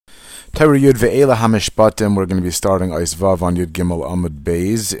Torah Yud Ve'ela HaMishpatim. We're going to be starting Eis Vav on Yud Gimel Amud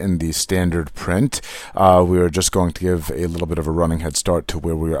Beis in the standard print. We are just going to give a little bit of a running head start to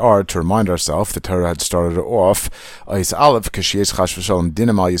where we are to remind ourselves. The Torah had started off Eis Aleph K'shiyes Chash V'Shalom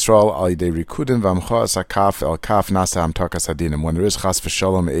Dinim Al Yisrael Al Yidei Rikudin V'Amcha Asakaf El Kaf Nasa Hamtakas Hadinim. When there is Chas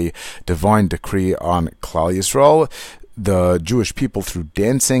V'Shalom, a divine decree on Klal Yisrael, the Jewish people, through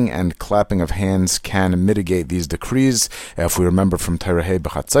dancing and clapping of hands, can mitigate these decrees. If we remember from Torah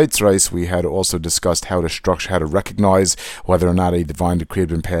B'Chatzaitz, we had also discussed how to recognize whether or not a divine decree had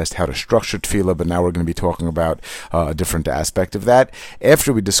been passed, how to structure tefillah, but now we're going to be talking about a different aspect of that.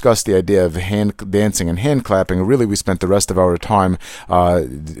 After we discussed the idea of hand dancing and hand clapping, really we spent the rest of our time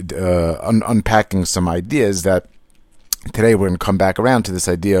unpacking some ideas that today we're going to come back around to this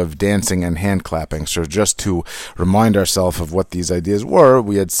idea of dancing and hand clapping. So just to remind ourselves of what these ideas were,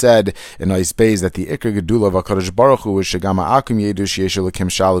 we had said in Eis Beis that the ikar gedula of HaKadosh Baruch Hu is shegama akum yedu sheyesh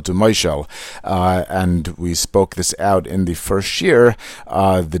elokim shalutu moishel, and we spoke this out in the first year.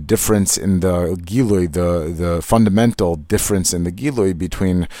 The difference in the gilui, the fundamental difference in the gilui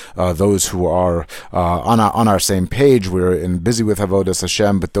between those who are on our same page, we're busy with avodah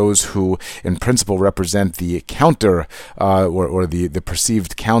Hashem, but those who in principle represent the counter or the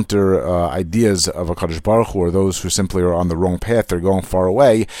perceived counter ideas of HaKadosh Baruch Hu, or those who simply are on the wrong path, they're going far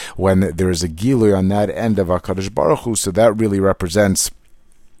away, when there is a gilui on that end of HaKadosh Baruch Hu, so that really represents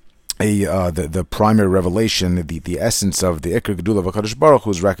the primary revelation, the essence of the Ikar Gedula of HaKadosh Baruch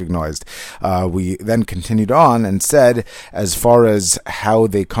Hu is recognized. We then continued on and said, as far as how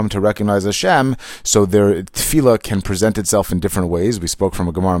they come to recognize Hashem, so their tefillah can present itself in different ways. We spoke from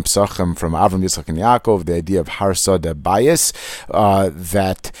a Gemara in Pesachim from Avram, Yitzchak, and Yaakov, the idea of harsada bias,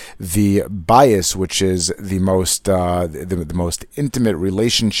 that the bias, which is the most intimate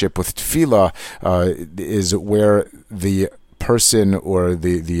relationship with tefillah, is where the person or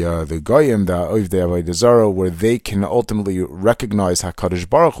the goyim, the avodah zara, where they can ultimately recognize HaKadosh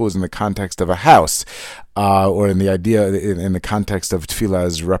Baruch Hu is in the context of a house, or in the idea, in the context of tefillah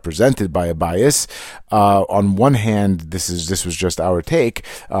as represented by a bias. On one hand, this was just our take,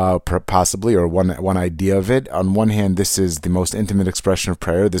 possibly, or one idea of it. On one hand, this is the most intimate expression of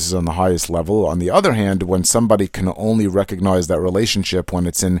prayer. This is on the highest level. On the other hand, when somebody can only recognize that relationship when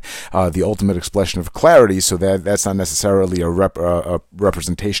it's in the ultimate expression of clarity, so that's not necessarily a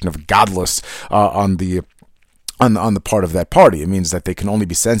representation of godless on the part of that party. It means that they can only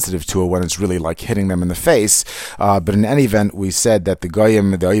be sensitive to it when it's really like hitting them in the face. But in any event, we said that the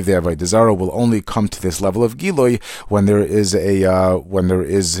goyim, the avodah zara, will only come to this level of gilui when when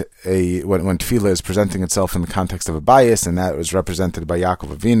tefillah is presenting itself in the context of a bias, and that was represented by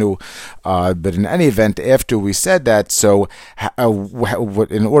Yaakov Avinu. But in any event, after we said that, so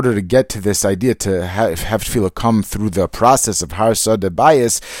in order to get to this idea to have tefillah come through the process of harsada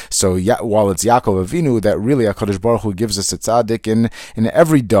bias, so while it's Yaakov Avinu, that really HaKadosh Baruch Hu gives us a tzaddik in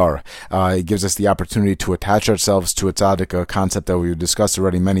every dar. It gives us the opportunity to attach ourselves to a tzaddik, a concept that we've discussed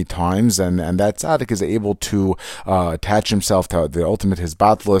already many times, and that tzaddik is able to attach himself to the ultimate his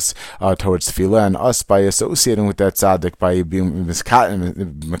batul towards tefillah, and us, by associating with that tzaddik, by being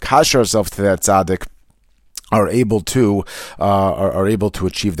mekash ourselves to that tzaddik, are able to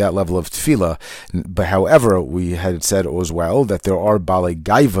achieve that level of tefillah. But however, we had said as well that there are balei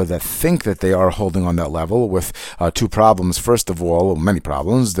gaaveh that think that they are holding on that level, with two problems. First of all, many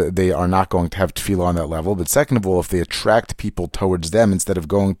problems, that they are not going to have tefillah on that level. But second of all, if they attract people towards them instead of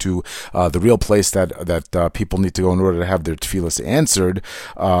going to the real place that people need to go in order to have their tefillahs answered,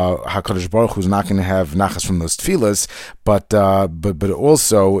 HaKadosh Baruch Hu is not going to have nachas from those tefillahs. But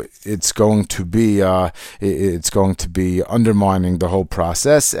also it's going to be undermining the whole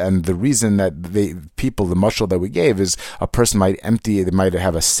process. And the reason that the mashal that we gave is a person might empty, they might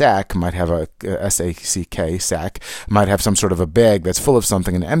have a sack, might have a S-A-C-K, sack, might have some sort of a bag that's full of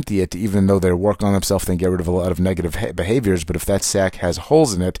something and empty it, even though they're working on themselves and get rid of a lot of negative behaviors. But if that sack has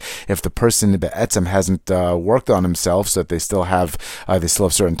holes in it, if the person be'etzem hasn't worked on himself, so that they still have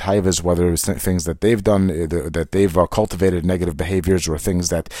certain taivas, whether it's things that they've done, that they've cultivated negative behaviors, or things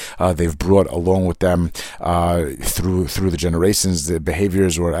that they've brought along with them through the generations, the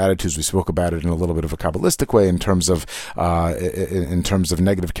behaviors or attitudes. We spoke about it in a little bit of a Kabbalistic way in terms of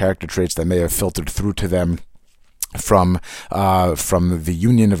negative character traits that may have filtered through to them from the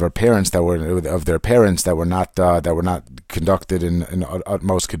union of their parents that were not conducted in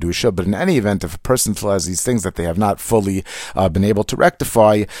utmost kedusha. But in any event, if a person still has these things that they have not fully been able to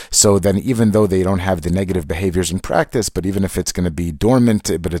rectify, so then even though they don't have the negative behaviors in practice, but even if it's going to be dormant,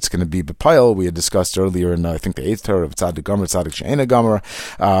 but it's going to be bepile, we had discussed earlier in I think the 8th Torah of Tzaddik Gomer, Tzaddik She'ena Gomer,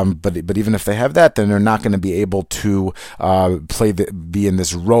 but even if they have that, then they're not going to be able to be in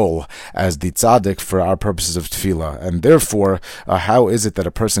this role as the Tzaddik for our purposes of tefillah. And therefore, how is it that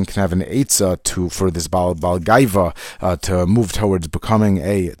a person can have an eitzah for this bal gaaveh to move towards becoming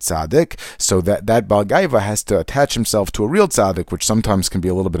a tzaddik? So that bal gaaveh has to attach himself to a real tzaddik, which sometimes can be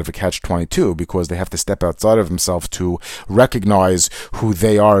a little bit of a catch-22, because they have to step outside of themselves to recognize who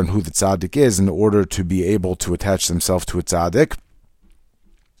they are and who the tzaddik is in order to be able to attach themselves to a tzaddik.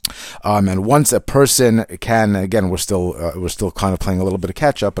 And once a person can, again, we're still kind of playing a little bit of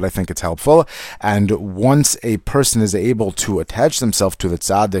catch up, but I think it's helpful. And once a person is able to attach themselves to the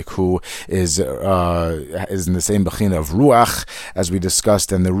tzaddik, who is in the same bechina of Ruach, as we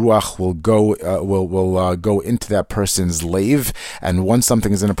discussed, and the Ruach will go into that person's lave. And once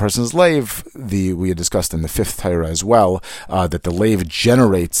something is in a person's lave, we had discussed in the 5th Torah as well, that the lave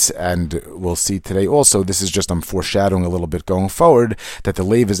generates, and we'll see today also, this is just, I'm foreshadowing a little bit going forward, that the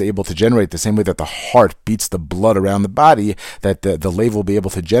lave is able to generate the same way that the heart beats the blood around the body, that the lave will be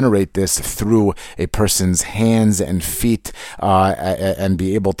able to generate this through a person's hands and feet, and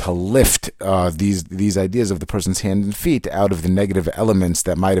be able to lift these ideas of the person's hand and feet out of the negative elements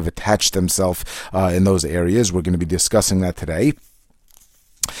that might have attached themselves in those areas. We're going to be discussing that today.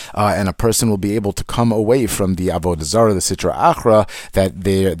 And a person will be able to come away from the avodah zarah, the sitra achra, that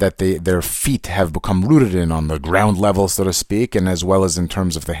their feet have become rooted in on the ground level, so to speak, and as well as in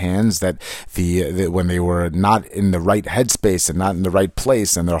terms of the hands, that when they were not in the right headspace and not in the right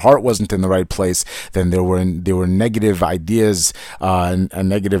place, and their heart wasn't in the right place, then there were negative ideas and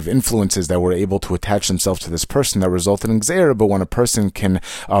negative influences that were able to attach themselves to this person that resulted in gzeiros. But when a person can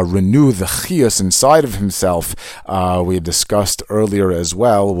renew the chiyus inside of himself, we had discussed earlier as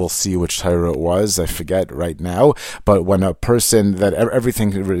well. We'll see which Torah it was, I forget right now, but when a person, that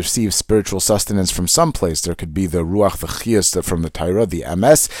everything receives spiritual sustenance from someplace, there could be the Ruach, the chiyus from the Torah, the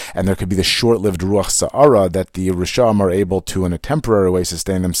MS, and there could be the short-lived Ruach zara that the Risham are able to, in a temporary way,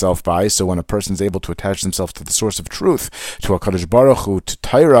 sustain themselves by. So when a person is able to attach themselves to the source of truth, to HaKadosh Baruch Hu, to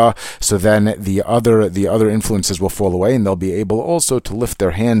Torah, so then the other influences will fall away, and they'll be able also to lift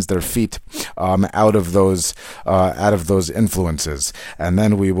their hands, their feet, out of those influences. And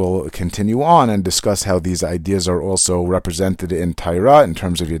then we will continue on and discuss how these ideas are also represented in Torah in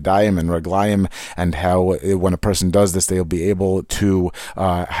terms of Yadayim and Raglayim, and how when a person does this, they'll be able to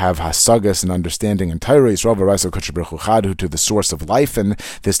have hasagas and understanding in Torah, to the source of life. And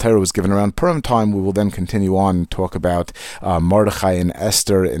this Torah was given around Purim time. We will then continue on and talk about Mordechai and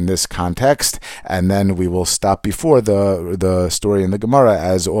Esther in this context, and then we will stop before the story in the Gemara,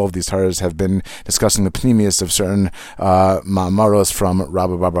 as all of these Torahs have been discussing the pnimius of certain ma'amaros from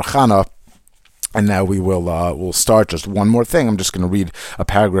Rabbi Bar Chana. And now we'll start just one more thing. I'm just going to read a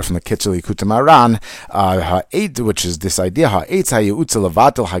paragraph from the Kitzur Likutei Maran, which is this idea: ha'etz ha'yeutza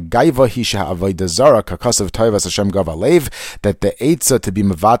levatel ha'gaaveh hi she'avodah zarah kakasav toivas Hashem gava lev. That the eitzah to be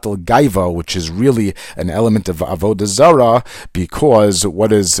mevatel gaaveh, which is really an element of avodah zarah, because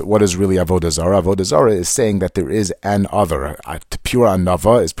what is really avodah zarah? Avodah zarah is saying that there is an other. Pure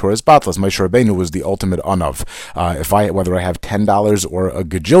anava is pure as batul. Moshe Rabbeinu was the ultimate anav. Whether I have $10 or a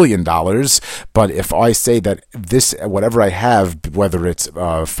gajillion dollars, but if I say that this, whatever I have, whether it's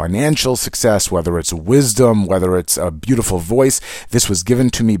financial success, whether it's wisdom, whether it's a beautiful voice, this was given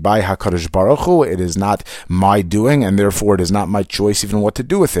to me by HaKadosh Baruch Hu. It is not my doing, and therefore it is not my choice even what to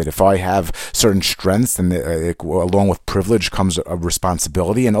do with it. If I have certain strengths, then along with privilege comes a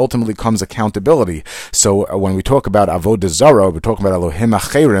responsibility, and ultimately comes accountability. So when we talk about avodah zarah, we talk about Elohim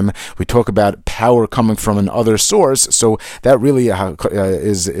acherim, we talk about power coming from an other source. So that really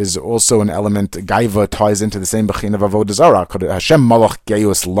is also an element. Gaaveh ties into the same bechin of avodah zarah. Hashem malach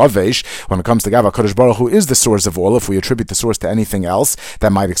geus lavesh. When it comes to gaaveh, Kadosh Baruch Hu is the source of all. If we attribute the source to anything else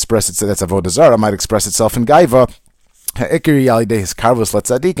that might express itself, that's avodah zarah, might express itself in gaaveh. Like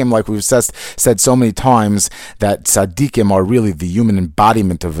we've said so many times, that tzaddikim are really the human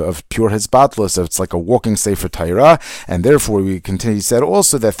embodiment of pure hisbatlos. So it's like a walking sefer Torah, and therefore we continue said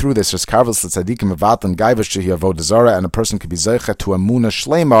also that through this tzaddikim mevatel gaaveh shehi avodah zarah, and a person can be zeicha to emunah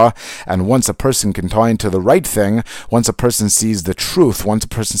shlema. And once a person can tie into the right thing, once a person sees the truth, once a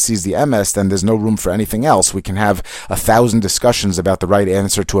person sees the MS, then there's no room for anything else. We can have 1,000 discussions about the right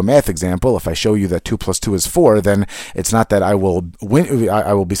answer to a math example. If I show you that 2 + 2 is 4, then It's not that I will win.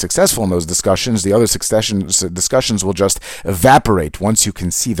 I will be successful in those discussions. The other discussions will just evaporate. Once you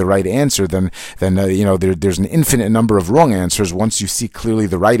can see the right answer, then there's an infinite number of wrong answers. Once you see clearly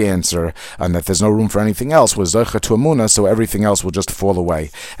the right answer and that there's no room for anything else, was zeicha to emunah, so everything else will just fall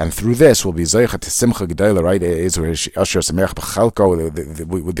away. And through this will be zeicha to simcha gedayla, right? There's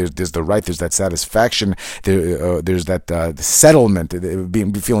the right, there's that satisfaction, there's that settlement,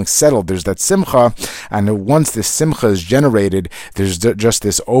 feeling settled, there's that simcha, and once this simcha is generated, there's just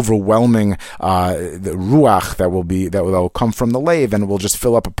this overwhelming the ruach that will come from the lave, and will just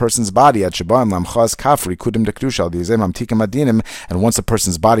fill up a person's body. And once a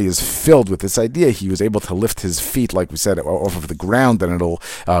person's body is filled with this idea, he was able to lift his feet, like we said, off of the ground, and it'll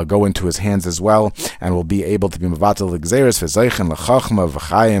go into his hands as well, and will be able to be batul gzeiros v'zeichen lechachma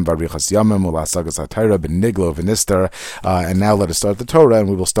v'chayim v'richas yamim u'hasagas beniglo v'Esther. And now let us start the Torah, and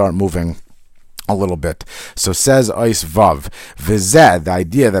we will start moving a little bit. So says Ois Vav, V'zeh, the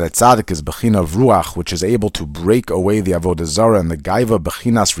idea that a tzaddik is bechina of Ruach, which is able to break away the avodah zara, and the gaaveh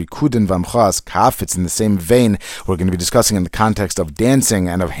bechinas rikudin v'amchas kaf. It's in the same vein we're going to be discussing in the context of dancing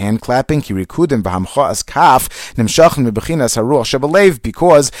and of hand clapping. Ki rikudin v'amchas kaf nimshachin bechinas haruach shebalev,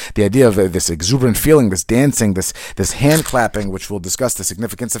 because the idea of this exuberant feeling, this dancing, this hand clapping, which we'll discuss the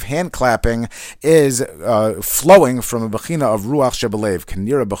significance of hand clapping, is flowing from a bechina of Ruach shebalev,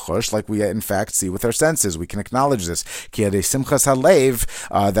 kanira b'chosh, like we in fact see with our senses. We can acknowledge this. Ki adei simchas halev,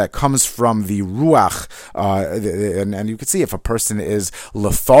 that comes from the ruach, and you can see if a person is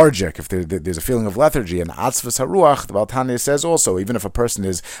lethargic, if there's a feeling of lethargy, and atzvus haruach, the Tanya says also, even if a person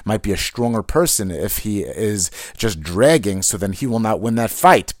might be a stronger person, if he is just dragging, so then he will not win that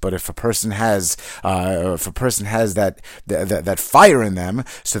fight. But if a person has that fire in them,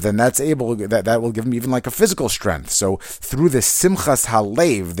 so then that will give him even like a physical strength. So through this simchas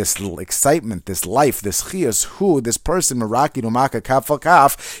halev, this excitement, this life, this chiyus, this person, meraki numaka kaf al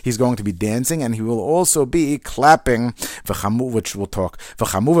kaf, he's going to be dancing, and he will also be clapping, which we'll talk,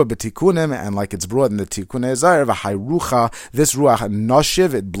 v'chamuva b'tikunim, and like it's brought in the tikunei zarah, v'hayrucha, this ruach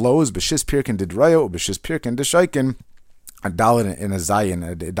noshiv, it blows, b'shis pirkin didrayo, b'shis pirkin deshaykin. A dalet in a zayin,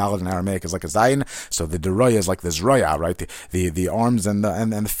 a dalet in Aramaic is like a zayin, so the deroya is like the zroya, right? The arms and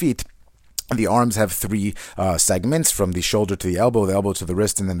the feet. The arms have three segments, from the shoulder to the elbow to the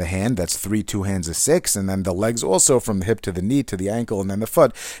wrist, and then the hand. That's 3, 2 hands is 6. And then the legs also, from the hip to the knee to the ankle, and then the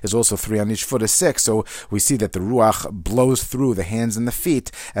foot is also 3 on each foot is 6. So we see that the ruach blows through the hands and the feet,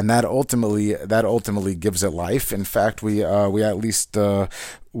 and that ultimately gives it life. In fact, we at least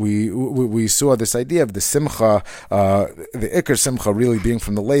we saw this idea of the simcha, the ikar simcha really being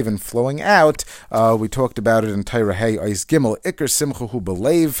from the lave and flowing out. We talked about it in Torah Hey Ois Gimel, ikar simcha hu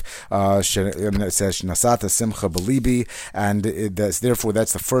belev, and it says nasata simcha belibi, and therefore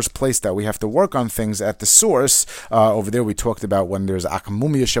that's the first place that we have to work on things at the source. Over there we talked about when there's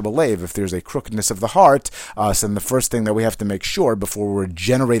akamumia shebalev, if there's a crookedness of the heart, so then the first thing that we have to make sure before we're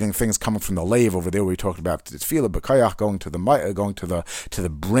generating things coming from the lave, over there we talked about tefillah b'koach, going to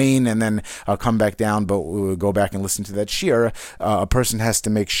the brain, and then come back down, but we'll go back and listen to that shir. A person has to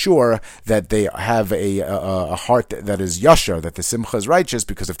make sure that they have a heart that is yashar, that the simcha is righteous,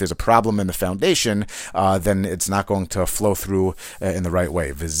 because if there's a problem in the foundation, then it's not going to flow through in the right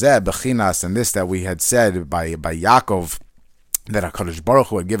way. V'zeh bechinas, and this that we had said by Yaakov, that HaKadosh Baruch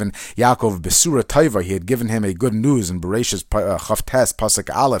Hu had given Yaakov Besura Taiva, he had given him a good news in Bereshis Chavtes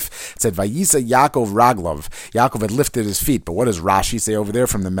Pasuk Aleph. It said, Vayisa Yaakov Raglov. Yaakov had lifted his feet. But what does Rashi say over there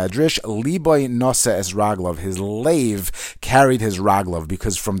from the Medrash? Liboy Nosa es Raglov. His lave carried his Raglov,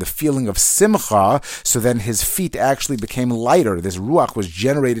 because from the feeling of Simcha, so then his feet actually became lighter. This Ruach was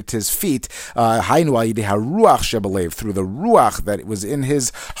generated to his feet. Hainu Ayidei HaRuach Shebalev, through the Ruach that was in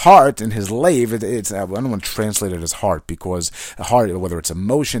his heart, in his lave. I don't want to translate it as heart, because heart, whether it's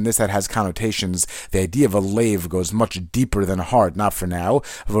emotion, that has connotations. The idea of a lave goes much deeper than a heart, not for now.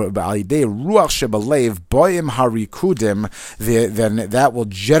 Then that will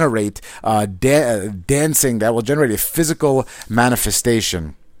generate dancing, that will generate a physical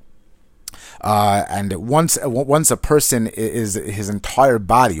manifestation. And once a person is his entire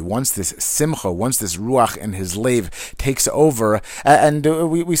body, once this simcha, once this ruach in his lave takes over, and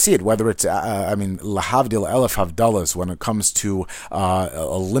we see it, whether it's lahavdil elef havdalas, when it comes to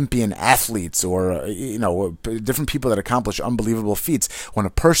Olympian athletes, or different people that accomplish unbelievable feats. When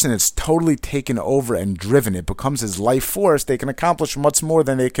a person is totally taken over and driven, it becomes his life force. They can accomplish much more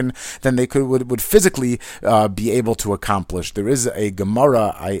than they would physically be able to accomplish. There is a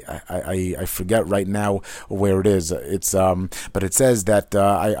Gemara, I forget right now where it is. It's but it says that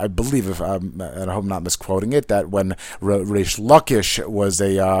I believe, if and I hope I'm not misquoting it, that when Reish Lakish was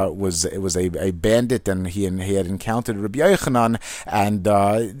a bandit and he had encountered Rabbi Yochanan, and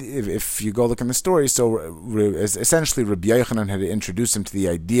if you go look in the story, so essentially Rabbi Yochanan had introduced him to the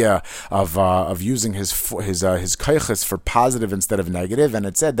idea of using his koach for positive instead of negative, and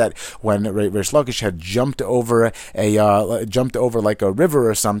it said that when Reish Lakish had jumped over like a river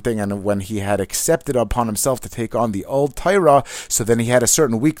or something, and when he had accepted upon himself to take on the old Torah, so then he had a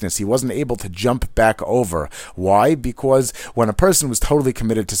certain weakness. He wasn't able to jump back over. Why? Because when a person was totally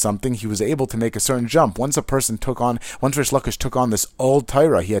committed to something, he was able to make a certain jump. Once Reish Lakish took on this old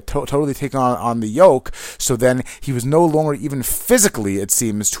Torah, he had totally taken on the yoke, so then he was no longer even physically, it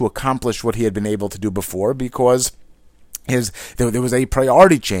seems, to accomplish what he had been able to do before, because there was a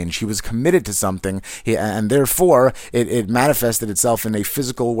priority change. He was committed to something, and therefore it manifested itself in a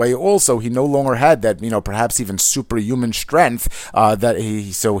physical way. Also, he no longer had that, perhaps even superhuman strength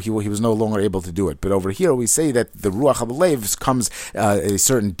he was no longer able to do it. But over here we say that the Ruach HaLev comes a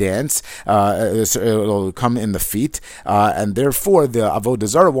certain dance. It'll come in the feet, and therefore the avodah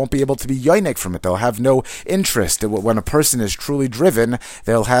zarah won't be able to be yonik from it. They'll have no interest. When a person is truly driven,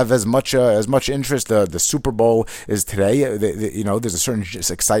 they'll have as much interest. The Super Bowl is today. There's a certain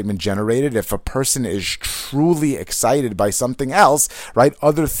excitement generated. If a person is truly excited by something else, right,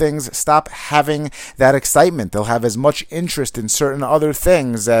 other things stop having that excitement. They'll have as much interest in certain other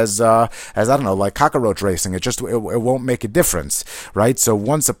things as I don't know, like cockroach racing. It won't make a difference, right? So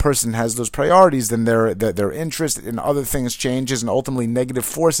once a person has those priorities, then their interest in other things changes, and ultimately negative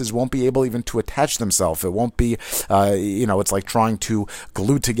forces won't be able even to attach themselves. It won't be, it's like trying to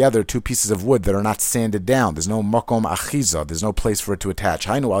glue together two pieces of wood that are not sanded down. There's no makom achra. There's no place for it to attach.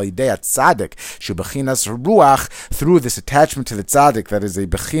 Tzaddik, Ruach, through this attachment to the tzaddik, that is a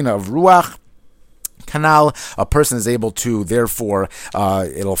bechina of Ruach. Canal, a person is able to, therefore,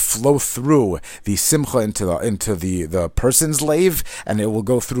 it'll flow through the simcha into the person's lave, and it will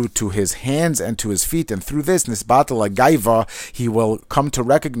go through to his hands and to his feet, and through this batul gaaveh, he will come to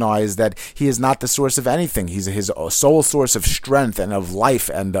recognize that he is not the source of anything. He's his sole source of strength and of life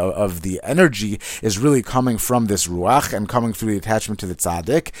and of the energy is really coming from this ruach and coming through the attachment to the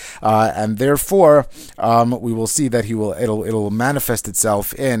tzaddik, and therefore we will see that it'll manifest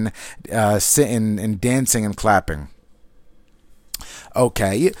itself in dancing and clapping.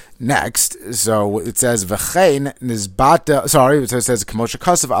 Okay, next, so it says v'chein nizbata. Sorry, it says k'moshe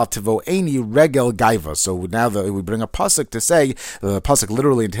kasav al tivo'eni regel gaaveh. So now we bring a pasuk to say, the pasuk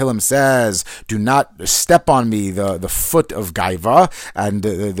literally in Tehillim says, "Do not step on me, the foot of gaaveh." And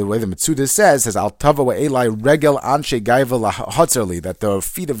the way the Metzudah says al tavo elai regel anshe gaaveh lahatzerli, that the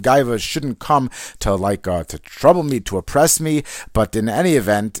feet of gaaveh shouldn't come to trouble me, to oppress me. But in any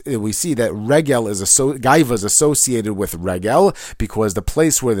event, we see that regel gaaveh is associated with regel, because the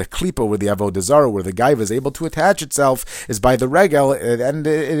place where the klipa, where the avodah zarah, where the gaaveh is able to attach itself, is by the regel. And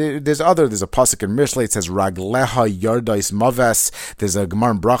there's a pasuk in Mishlei, it says ragleha yardais maves. There's a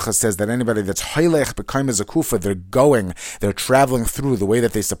Gemara in Bracha says that anybody that's haylech b'kaim as a kufa, they're traveling through, the way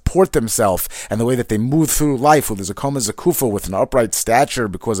that they support themselves and the way that they move through life. Well, there's a koma zakufa with an upright stature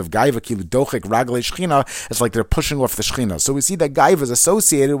because of gaaveh kilu dochek raglei shchina. It's like they're pushing off the shchina. So we see that gaaveh is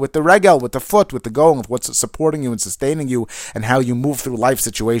associated with the regel, with the foot, with the going, with what's supporting you and sustaining you, and how you move through life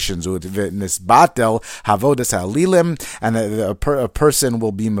situations. This batel havodas halilim, and a person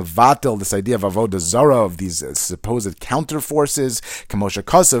will be mevatel, this idea of avodah zara, of these supposed counter forces. K'moshe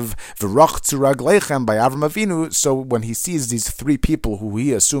kasav v'rach tzuraglechem by Avram Avinu. So when he sees these three people who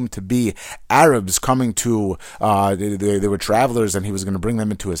he assumed to be Arabs coming to, they were travelers, and he was going to bring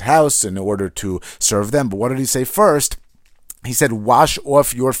them into his house in order to serve them. But what did he say first? He said, wash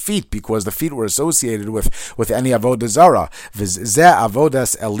off your feet, because the feet were associated with any avodah zarah. V'zeh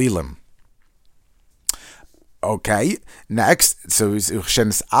avodas elilim. Okay, next, so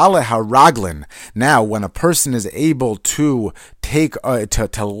haraglin. Now, when a person is able to take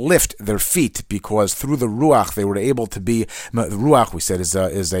to lift their feet, because through the ruach they were able to be, the ruach, we said, is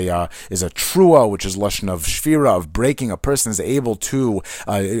a trua, which is lashon of shvira, of breaking. A person is able to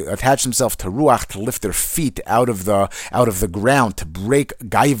attach himself to ruach, to lift their feet out of the ground, to break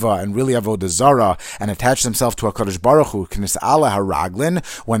gaaveh and really avodah zarah, and attach themselves to HaKadosh Baruch Hu. Haraglin,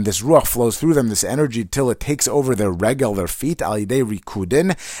 when this ruach flows through them, this energy, till it takes over their regel, their feet, al yidei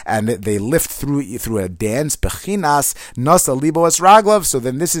rikudin, and they lift through a dance. Bechinas nasa libo boas raglav. So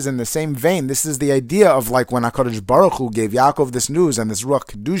then this is in the same vein. This is the idea of like when HaKadosh Baruch Hu gave Yaakov this news and this Ruach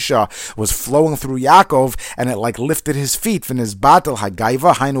Kedusha was flowing through Yaakov and it like lifted his feet from his batul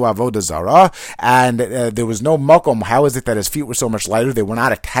hagaaveh hainu avodah zara, and there was no makom. How is it that his feet were so much lighter? They were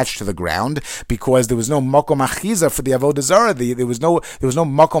not attached to the ground because there was no makom achiza for the avodah zara. There was no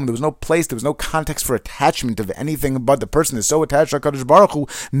makom, there was no place, there was no context for attachment of anything, but the person is so attached to HaKadosh Baruch Hu,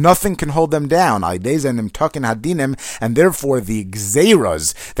 nothing can hold them down. And therefore the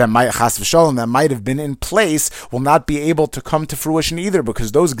gzeiros that might chas v'shalom that might have been in place will not be able to come to fruition either,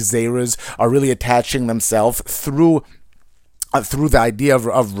 because those gzeiros are really attaching themselves through the idea of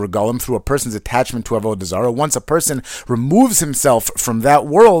regalim, through a person's attachment to avodah zara. Once a person removes himself from that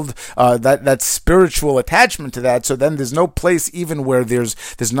world, that spiritual attachment to that, so then there's no place even where there's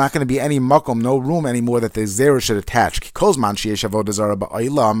not going to be any makom, no room anymore that the zara should attach. Because when there's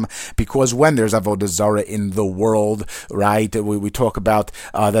avodah zara in the world, right? We talk about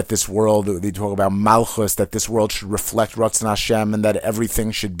that this world, we talk about malchus, that this world should reflect Ratzon Hashem, and that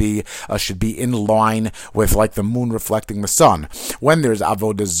everything should be in line with like the moon reflecting the sun. When there's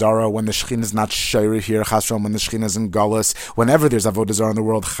avodah zara, when the Shekhinah is not shayre here, chasrom, when the Shekhinah is in galus, whenever there's avodah zara in the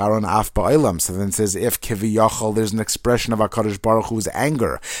world, charon af ba'olam. So then it says, if kiviyachol, there's an expression of HaKadosh Baruch Hu's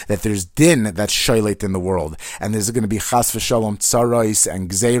anger, that there's din that's shaylet in the world, and there's going to be chas v'shalom tzarais and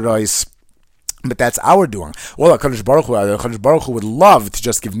gzeiros. But that's our doing. Well, HaKadosh Baruch Hu would love to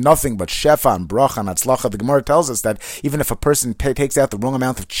just give nothing but shefa and bracha and atzlacha. The Gemara tells us that even if a person takes out the wrong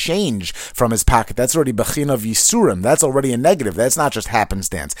amount of change from his pocket, that's already bechina of yisurim. That's already a negative. That's not just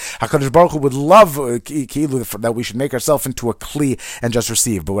happenstance. HaKadosh Baruch Hu would love that we should make ourselves into a kli and just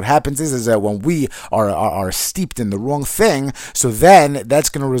receive. But what happens is that when we are steeped in the wrong thing, so then that's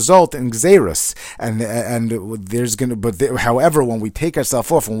going to result in gzeiros. However, when we take ourselves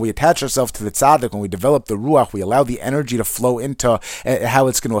off, when we attach ourselves to the tzaddik, when we develop the Ruach, we allow the energy to flow into how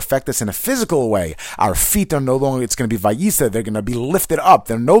it's going to affect us in a physical way. Our feet are no longer, it's going to be vayisa, they're going to be lifted up.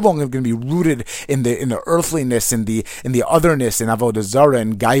 They're no longer going to be rooted in the earthliness, in the otherness, in avodah zara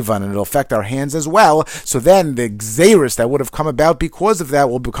and gaaveh, and it'll affect our hands as well. So then the gzeiros that would have come about because of that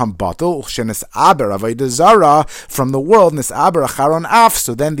will become batul, shenesaber avodah zara from the world, nesaber acharon af.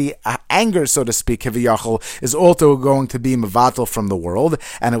 So then the anger, so to speak, kiviyachol, is also going to be mevatel from the world,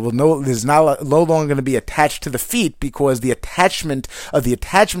 and it will no longer going to be attached to the feet, because the attachment of the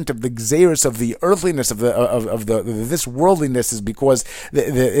gzeiros of the earthliness of this worldliness is because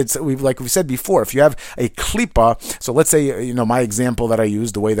like we said before, if you have a klipa, so let's say my example that I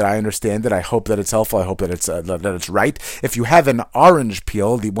use, the way that I understand it, I hope that it's helpful, I hope that it's right. If you have an orange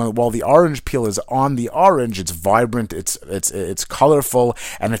peel, while the orange peel is on the orange, it's vibrant, it's colorful,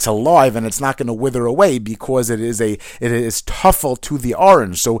 and it's alive, and it's not going to wither away because it is tuffle to the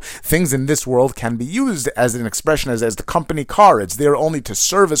orange. So things in this world can be used as an expression, as the company car. It's there only to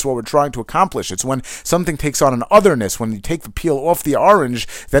service what we're trying to accomplish. It's when something takes on an otherness, when you take the peel off the orange,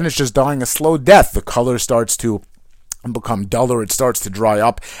 then it's just dying a slow death. The color starts to become duller, it starts to dry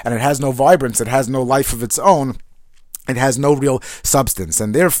up, and it has no vibrance, it has no life of its own. It has no real substance,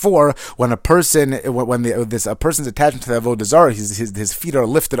 and therefore, when a person's attachment to the avodah zara, his feet are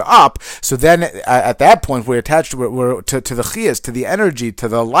lifted up. So then, at that point, we're attached to the chiyas, to the energy, to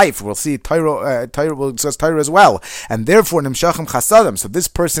the life. We'll see Torah will discuss Torah as well, and therefore nimshachim chasadim. So this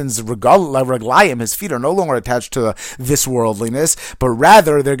person's reglayim, his feet are no longer attached to this worldliness, but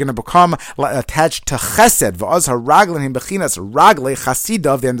rather they're going to become attached to chesed. V'az haraglim bechinas raglei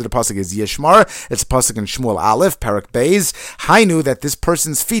chasidav. The end of the pasuk is Yishmar. It's a pasuk in Shmuel Aleph, Parak Beis. Hainu, that this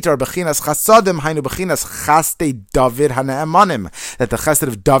person's feet are bechinas chasadim. Hainu bechinas chaste David hane'emanim. That the chesed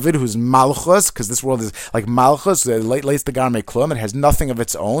of David, who's malchus, because this world is like malchus, lays the garme klum. It has nothing of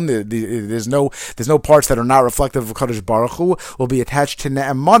its own. There's no parts that are not reflective of Kadosh Baruch Hu. Will be attached to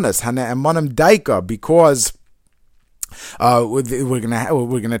ne'emanas hane'emanim daika, because we're going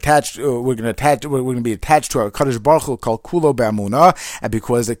to be attached to a Kadosh Baruch Hu called kulo be'emunah, and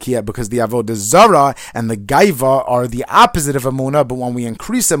because the avodah zara and the gaaveh are the opposite of emunah. But when we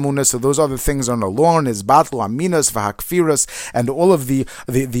increase emunah, so those other things are no longer is batul aminos v'hakfiras, and all of the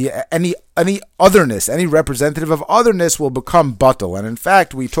any otherness, any representative of otherness will become batul. And in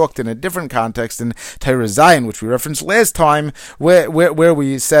fact, we talked in a different context in Torah Zion, which we referenced last time, where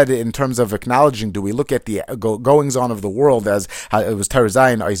we said in terms of acknowledging, do we look at the goings on of the world as it was Torah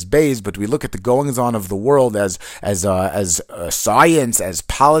Zion Ice Bays, but we look at the goings on of the world as science, as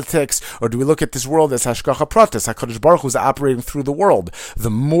politics, or do we look at this world as hashgacha pratis? HaKadosh Baruch Hu is operating through the world. The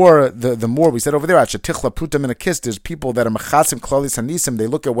more we said over there, there's people that are mechasim klalis hanisim. They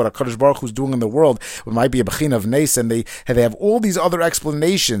look at what HaKadosh Baruch Hu Hu's doing in the world. It might be a bechina of nes, and they have all these other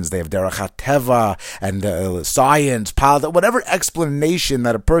explanations. They have derech hateva and science, whatever explanation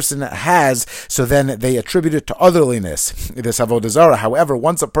that a person has. So then they attribute it to otherliness, this avodah zara. However,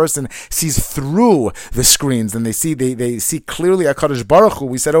 once a person sees through the screens, then they see clearly HaKadosh Baruch Hu.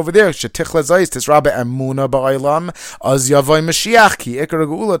 We said over there, shetichle zayis tisra be'emunah ba'olam az yavoi Mashiach ki ikar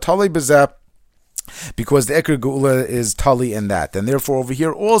geula talei b'zeh, because the Eker Geula is tali in that. And therefore over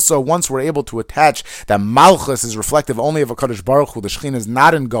here also, once we're able to attach that Malchus is reflective only of HaKadosh Baruch Hu, the Shekhinah is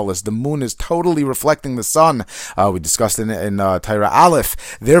not in Gullus, the moon is totally reflecting the sun. We discussed in Torah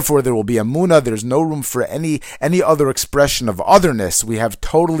Aleph. Therefore there will be emunah. There's no room for any other expression of otherness. We have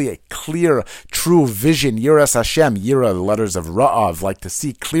totally a clear, true vision. Yiras Hashem, Yira, the letters of Ra'av, like to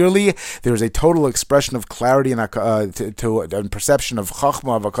see clearly. There's a total expression of clarity and perception of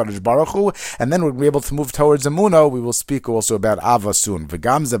Chachma of HaKadosh Baruch Hu. And then we're able to move towards emunah. We will speak also about Ava soon.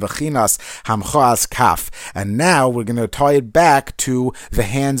 V'gam ze v'chinas hamchoas kaf. And now we're going to tie it back to the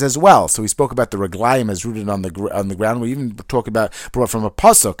hands as well. So we spoke about the reglayim as rooted on the ground. We even brought from a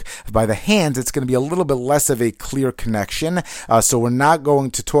pasuk. By the hands, it's going to be a little bit less of a clear connection. So we're not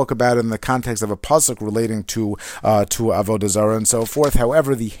going to talk about it in the context of a pasuk relating to avodah zarah and so forth.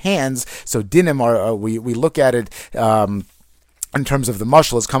 However, the hands, so dinim are we look at it. In terms of the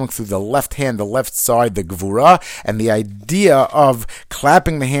mashal, is coming through the left hand, the left side, the gvura, and the idea of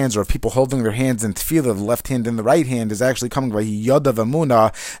clapping the hands, or people holding their hands in tefillah, the left hand and the right hand, is actually coming by yod of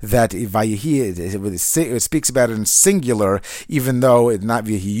emunah, that Vayihi, it speaks about it in singular, even though it's not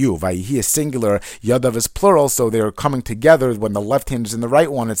Vayihu. Vayihi is singular, yod of is plural, so they're coming together. When the left hand is in the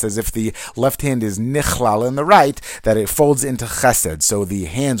right one, it's as if the left hand is nichlal in the right, that it folds into chesed. So the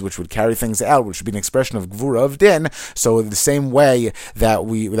hands, which would carry things out, which would be an expression of gvura of din, so the same way that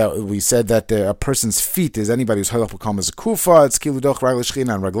we said that a person's feet is anybody who's halach become as a kufa, it's kiludoch ragla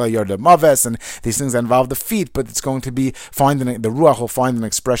shchina and ragla yarda maves, and these things that involve the feet, but it's going to be the ruach will find an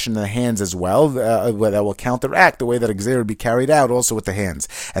expression in the hands as well that will counteract the way that a gzeiros would be carried out also with the hands.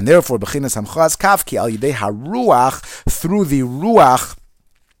 And therefore bechinas hamchaz kafki al yidei haruach, through the ruach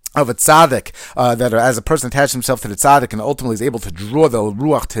of a tzaddik, that as a person attaches himself to the tzaddik and ultimately is able to draw the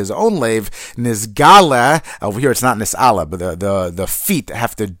ruach to his own lave, nizgala, over here it's not nisala, but the feet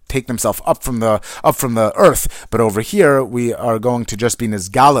have to take themselves up from the earth, but over here we are going to just be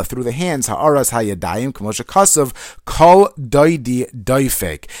nizgala through the hands, ha'aras ha'yadayim, k'moshe kasav, kol doidi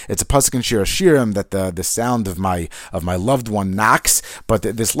doifek. It's a pasuk in Shir Hashirim that the sound of my loved one knocks, but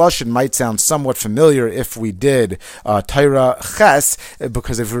this lashon might sound somewhat familiar if we did Torah ches,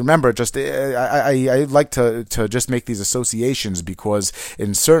 because if you remember, just I like to just make these associations, because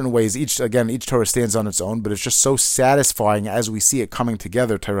in certain ways each Torah stands on its own, but it's just so satisfying as we see it coming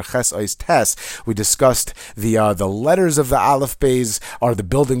together. Torah ches ois tes. We discussed the letters of the aleph beis are the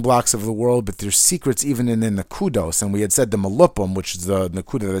building blocks of the world, but there's secrets even in the kudos. And we had said the malupum, which is the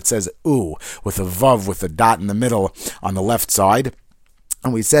nakuda that says u with a vav with a dot in the middle on the left side.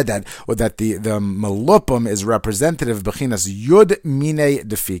 And we said that the malupum is representative of bechinas yud mine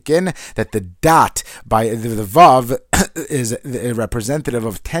defikin, that the dot by the vav is representative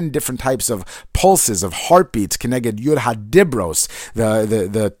of 10 different types of pulses, of heartbeats. Keneged yud hadibros.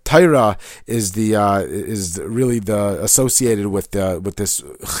 The Torah is really associated with this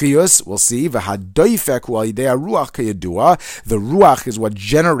chiyus. We'll see. V'hadoifek hu al yidei ruach kayadua. The ruach is what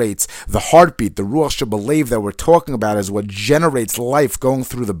generates the heartbeat. The ruach shabalev that we're talking about is what generates life going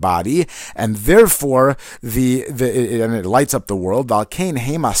through the body, and therefore and it lights up the world. Valkein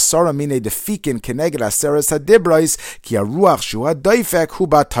hema sara mine defikin keneged aseres hadibros ki haruach shu hadoifek hu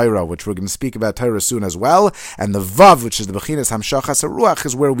b'Torah, which we're going to speak about Torah soon as well. And the vav, which is the bechinas hamshachas haruach,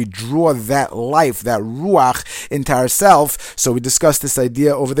 is where we draw that life, that ruach, into ourselves. So we discussed this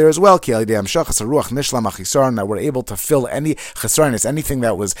idea over there as well. Ki al yidei hamshachas haruach nishlam achisaron, that we're able to fill any chisaron, anything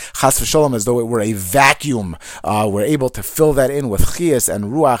that was chas v'sholom, as though it were a vacuum. We're able to fill that in with chiyas and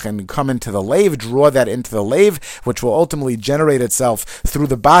ruach and come into the lave, draw that into the lave, which will ultimately generate itself through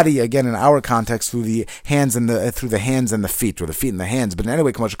the body, again in our context, through the hands and the feet, or the feet and the hands. But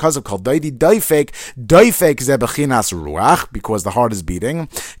anyway, k'moshe kazav called doidi doifek ze bechinas ruach, because the heart is beating.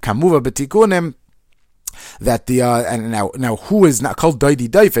 Kamuva betikunim, that and now who is not called doidi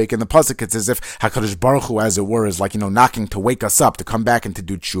daifek in the pasuk? It's as if HaKadosh Baruch Hu, as it were, is like knocking to wake us up to come back and to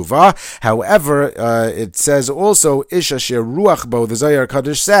do tshuva. However, it says also ish asher ruach bo. The Zohar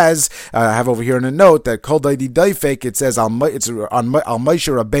Kadosh says, I have over here in a note that called doidi daifek. It says it's on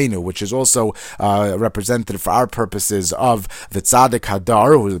Moshe Rabbeinu, which is also representative for our purposes of the Tzaddik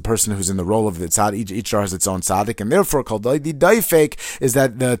Adar, who is the person who's in the role of the Tzaddik. Each Dar has its own Tzaddik, and therefore called doidi daifek is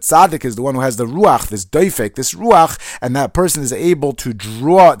that the Tzaddik is the one who has the ruach, this daifek, tzaddik, this ruach, and that person is able to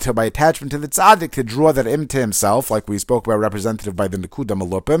draw, by attachment to the tzaddik, to draw that to himself, like we spoke about, representative by the nekuda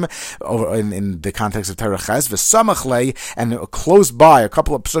malupim, in the context of Torah ches, v'samachlei, and close by, a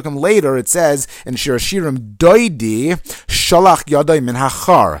couple of psukim later, it says in Shir Hashirim, doidi shalach yadai min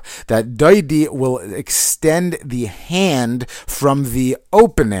hachar, that doidi will extend the hand from the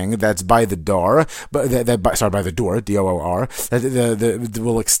opening that's by the door, by the door, D-O-O-R, that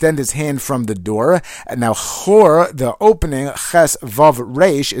will extend his hand from the door. And now chor, the opening, ches vav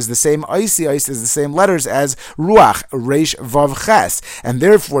reish, is the same is the same letters as ruach, reish vav ches, and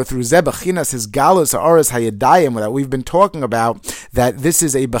therefore through zeh bechinas his galus ha'aras hayadayim that we've been talking about, that this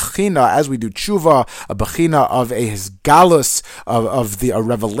is a bechina, as we do tshuva, a bechina of a his galus, of the a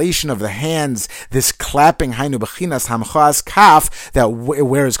revelation of the hands, this clapping, hainu bechinas hamchas kaf, that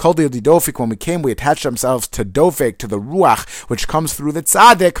whereas kol dofik, when we came, we attached ourselves to dofik, to the ruach, which comes through the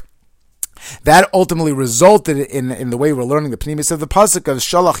tzaddik. That ultimately resulted in the way we're learning the pnimis of the pasuk of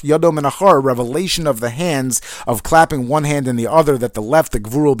shalach yado min achar, revelation of the hands, of clapping one hand and the other, that the left, the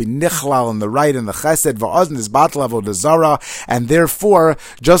gvur, will be nichlal, and the right, and the chesed, va'azn is batul avodah zara, and therefore,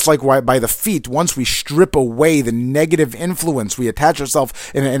 just like by the feet, once we strip away the negative influence, we attach ourselves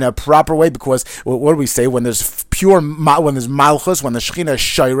in a proper way, because what do we say, when there's when there's malchus, when the Shekhinah is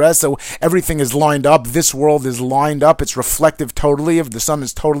shayra, so everything is lined up, this world is lined up, it's reflective totally, if the sun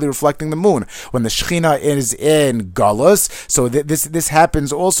is totally reflecting the moon. When the Shekhinah is in galus, so this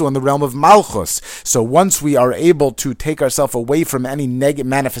happens also in the realm of malchus. So once we are able to take ourselves away from any negative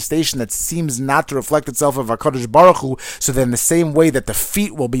manifestation that seems not to reflect itself of HaKadosh Baruch Hu, so then the same way that the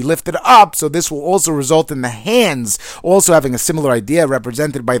feet will be lifted up, so this will also result in the hands also having a similar idea,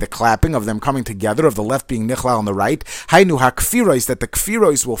 represented by the clapping of them coming together, of the left being nichlal on the right. Hainu hakfiros, that the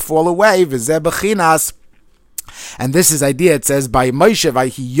kfiros will fall away, v'zeh bechinas. And this is idea, it says, by Moshe,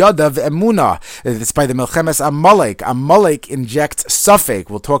 vayhi yadav emunah. It's by the Milchemes Amalek. Amalek injects suffix.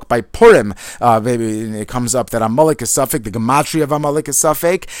 We'll talk by Purim. Maybe it comes up that Amalek is suffix. The gematria of Amalek is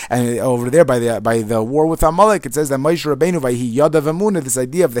suffix. And over there, by the war with Amalek, it says that Moshe Rabbeinu, vayhi yadav emunah, this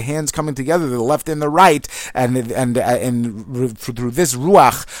idea of the hands coming together, the left and the right, and through this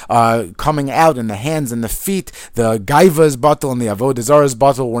ruach coming out in the hands and the feet, the gaaveh is batul and the avodah zarah is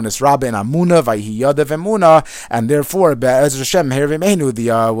batul, or nisraba and emunah, vayhi yadav emunah. And therefore, Be'ez Hashem,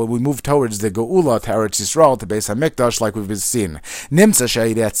 when we move towards the Geula, to Eretz Yisrael, to Beis HaMikdash, like we've been seeing. Nimtza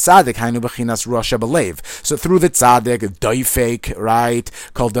she'ideh tzaddik, hainu bechinas ruach shebelev. So through the tzaddik, doifek, right,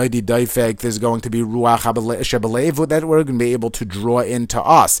 called doidi doifek, there's going to be ruach shebelev, that we're going to be able to draw into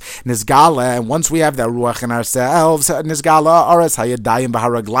us. Nizgala, and once we have that ruach in ourselves, Nizgala aras hayadayim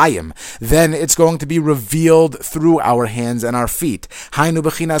b'haraglayim, then it's going to be revealed through our hands and our feet. Hainu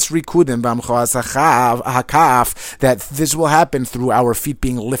bechinas rikudim b'amchoas hakaf, that this will happen through our feet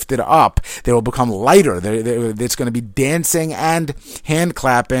being lifted up. They will become lighter. It's going to be dancing and hand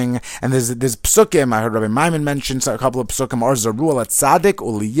clapping. And there's psukim, I heard Rabbi Maimon mention a couple of psukim, or zaruah at tzaddik,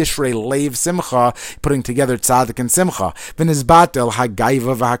 uli yishrei leiv simcha, putting together tzaddik and simcha. V'nis batel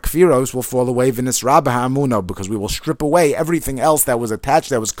ha'gaaveh v'ha'kfiros will fall away, v'nis rabah ha'emunah, because we will strip away everything else that was attached,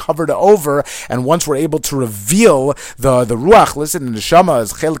 that was covered over, and once we're able to reveal the ruach, listen, the neshama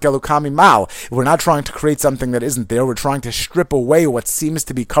is chelek elokam imal. We're not trying to create something that isn't there. We're trying to strip away what seems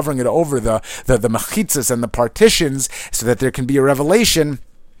to be covering it over, the mechizes and the partitions, so that there can be a revelation,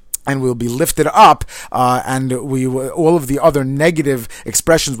 and we'll be lifted up, and all of the other negative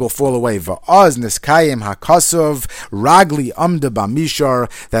expressions will fall away. Va'az niskayim hakasov ragli amda b'mishar,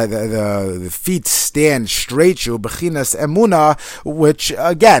 that the feet stand straight. Shu bechinas emunah, which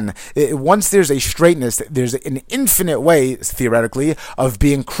again, once there's a straightness, there's an infinite way theoretically of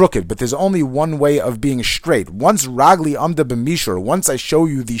being crooked, but there's only one way of being straight. Once ragli amda b'mishar, once I show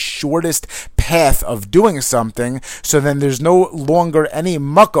you the shortest path of doing something, so then there's no longer any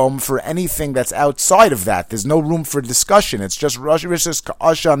makom for anything that's outside of that. There's no room for discussion. It's just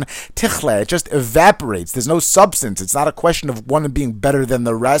ashan tichle. It just evaporates. There's no substance. It's not a question of one being better than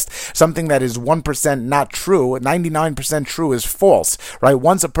the rest. Something that is 1% not true, 99% true is false, right?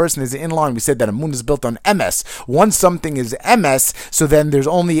 Once a person is in line, we said that emunah is built on MS. Once something is MS, so then there's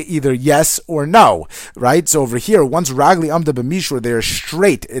only either yes or no, right? So over here, once ragli amda b'mishur, they're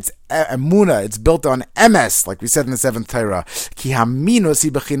straight. It's emunah. It's built on MS, like we said in the 7th Torah. Ki haminus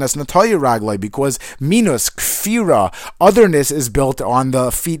bechinas natoyu raglai, because minus, kfira, otherness is built on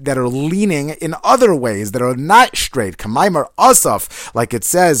the feet that are leaning in other ways, that are not straight. Kamaimar asaf, like it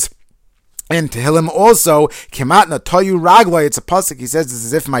says In Tehillim also, Kematna Toyu Ragla, it's a pasuk, he says, it's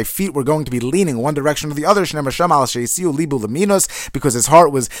as if my feet were going to be leaning one direction or the other, because his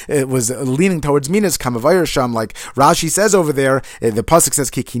heart was leaning towards Minas, Kamavayr Sham, like Rashi says over there, the pasuk says,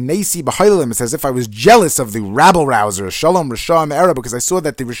 Kikinesi B'Hailim, it's as if I was jealous of the rabble rousers, Shalom Risham Era, because I saw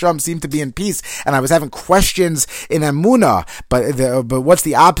that the Risham seemed to be in peace, and I was having questions in emunah, but what's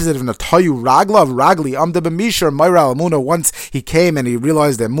the opposite of Natoyu Ragla, of Ragli, Amda B'Mishar, Mayra emunah, once he came and he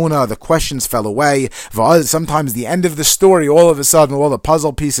realized emunah, the questions fell away. Sometimes the end of the story, all of a sudden, all the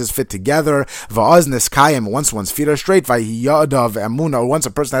puzzle pieces fit together. Once one's feet are straight, emunah, once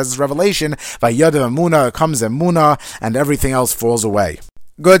a person has this revelation, emunah, comes emunah, and everything else falls away.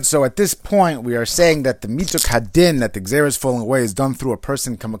 Good, so at this point we are saying that the mitzuk hadin, that the gzeiros falling away, is done through a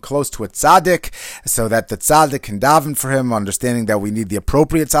person coming close to a tzaddik, so that the tzaddik can daven for him, understanding that we need the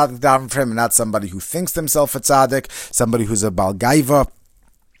appropriate tzaddik to daven for him, and not somebody who thinks themselves a tzaddik, somebody who's a gaaveh,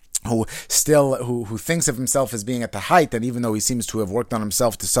 who thinks of himself as being at the height, and even though he seems to have worked on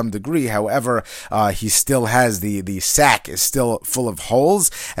himself to some degree, however, he still has the sack is still full of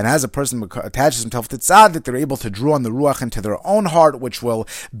holes, and as a person attaches himself to tzaddik, they're able to draw on the ruach into their own heart, which will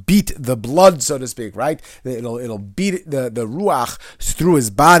beat the blood, so to speak, right? It'll beat the ruach through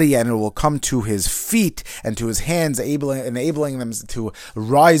his body, and it will come to his feet and to his hands, enabling them to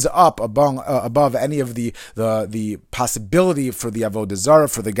rise up above any of the possibility for the avodah zarah,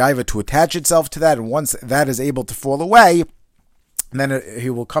 for the gaaveh to attach itself to that, and once that is able to fall away, then he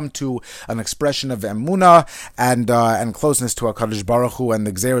will come to an expression of emunah and closeness to HaKadosh Baruch Hu, and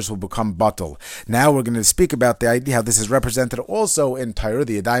the gzeiros will become batul. Now we're going to speak about the idea how this is represented also in Torah,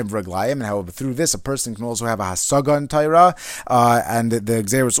 the yadayim v'raglayim, and how through this a person can also have a hasagas in Torah, and the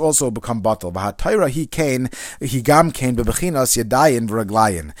gzeiros also become batul. Torah he gam kain bebechinas yadayim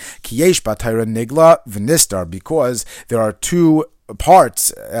v'raglayim ki yesh b'Torah nigla v'nistar, because there are two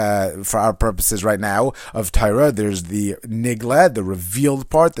parts, for our purposes right now, of Torah. There's the nigla, the revealed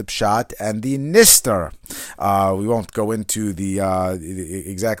part, the pshat, and the nistar. We won't go into the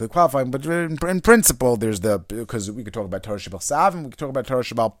exactly qualifying, but in principle, there's because we could talk about Torah Shebal Sav, and we could talk about Torah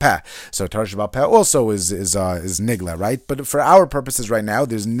Shebal Peh. So Torah Shebal Peh also is nigla, right? But for our purposes right now,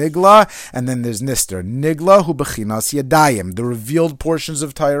 there's nigla, and then there's nistar. Nigla hu bechinas yadayim. The revealed portions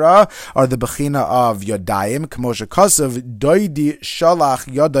of Torah are the bechina of yadayim, k'moshe kasav doidi shalach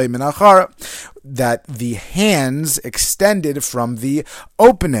yadai min achra, that the hands extended from the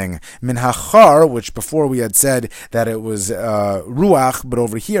opening. Min hachar, which before we had said that it was ruach, but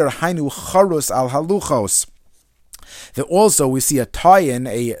over here, hainu charus al haluchos. That also we see a tie-in,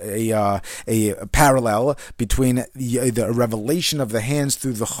 a parallel between the revelation of the hands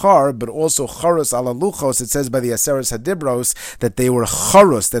through the char, but also charus ala luchos. It says by the Aseres Hadibros that they were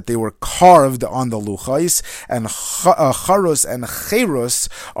charus, that they were carved on the luchos, and charus and cherus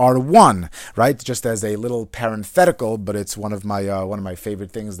are one, right? Just as a little parenthetical, but it's one of my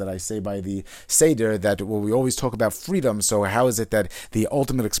favorite things that I say by the Seder, that we always talk about freedom. So how is it that the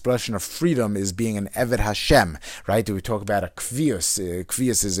ultimate expression of freedom is being an Eved Hashem, right? We talk about a kvius.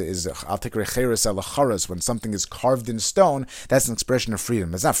 Kvius is al tikre cheres al charas. When something is carved in stone, that's an expression of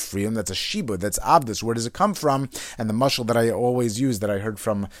freedom. That's not freedom. That's a shibud. That's abdus. Where does it come from? And the mashal that I always use, that I heard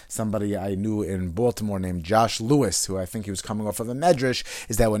from somebody I knew in Baltimore named Josh Lewis, who I think he was coming off of a medrash,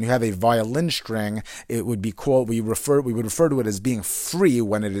 is that when you have a violin string, it would be called. We would refer to it as being free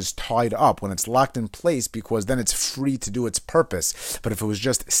when it is tied up, when it's locked in place, because then it's free to do its purpose. But if it was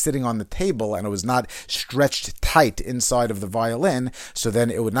just sitting on the table and it was not stretched tight inside of the violin, so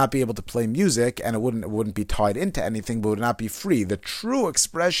then it would not be able to play music, and it wouldn't be tied into anything, but would not be free. The true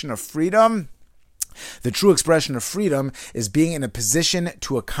expression of freedom is being in a position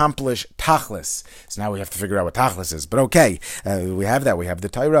to accomplish tachlis. So now we have to figure out what tachlis is. But okay, we have that. We have the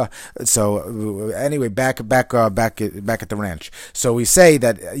Torah. So anyway, back at the ranch. So we say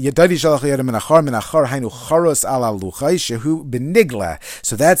that yadadi shalach yadam min achar hainu charos ala luchai shehu benigla.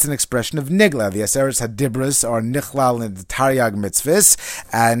 So that's an expression of nigla. The Aseres Hadibros are nichlal in the Taryag mitzvahs,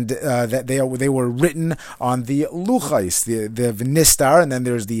 and that they were written on the luchais, the v'nistar, and then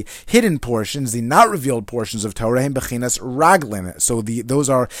there's the hidden portions, the not revealed portions of Torah in bechinas raglin. So those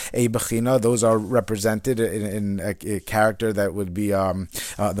are a bechina. Those are represented in a character that would be the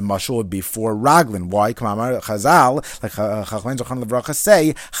mashal would be for raglin. Why? Chazal, like Chachamim Zochron Levracha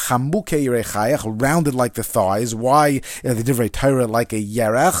say, chamuke yirechayach, rounded like the thighs. Why the divrei Torah like a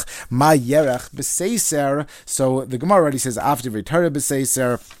yerech? Ma yerech b'seiser. So the Gemara already says after divrei Torah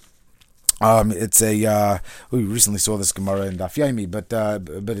b'seiser. It's a we recently saw this Gemara in Daf Yomi,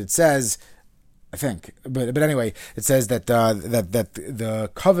 but it says. I think, but anyway, it says that that the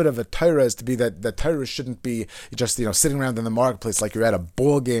covet of a Torah is to be that the Torah shouldn't be just sitting around in the marketplace like you're at a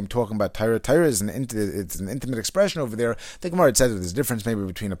ball game talking about Torah. Torah is it's an intimate expression over there. The Gemara says that there's a difference maybe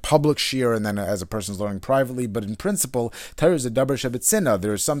between a public shiur and then as a person's learning privately, but in principle, Torah is a dabar shebetzina.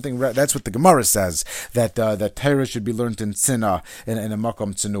 There is something that's what the Gemara says that that Torah should be learned in tzina in a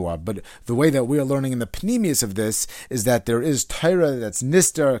makom tzenua. But the way that we are learning in the pnimius of this is that there is Torah that's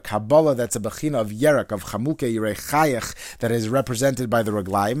nister, Kabbalah that's a bechina of Yerek, of Chamuke Yirei Chayach, that is represented by the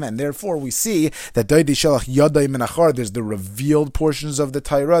Raglaim, and therefore we see that Doidi Shalach Yodai Menachar, there's the revealed portions of the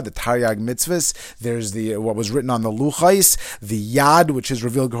Torah, the Taryag mitzvahs, there's the what was written on the Luchais, the Yad, which is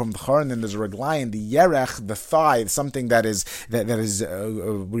revealed from the Char, and then there's a Raglaim, the Yerech, the thigh, something that is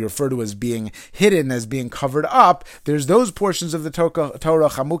we refer to as being hidden, as being covered up. There's those portions of the Torah,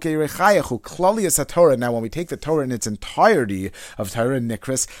 Chamuke Yirei Chayach, who Kabbalas Hatorah. Now, when we take the Torah in its entirety of Torah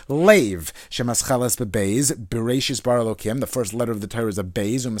Nikras, Leiv, Mascheles bebeis, Bereshis bar Elokim. The first letter of the Torah is a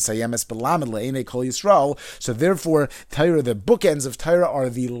beis, U'mesayemes belamed le'enei kol Yisrael. So therefore, Torah, the bookends of Torah are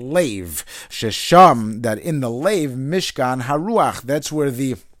the leiv. Shesham, that in the leiv, Mishkan haruach. That's where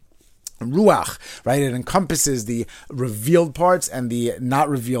the Ruach, right? It encompasses the revealed parts and the not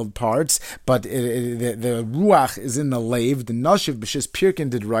revealed parts, but the Ruach is in the Leiv, the Nashiv, B'shis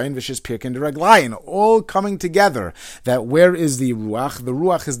Pirkin did Ryan, B'shis Pirkin did Raglayin, all coming together. That where is the Ruach? The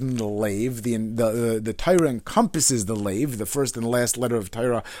Ruach is in the Leiv, the Torah encompasses the Leiv, the first and last letter of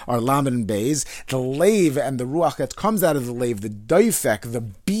Torah are Lamed and Beis. The Leiv and the Ruach that comes out of the Leiv, the Doifek, the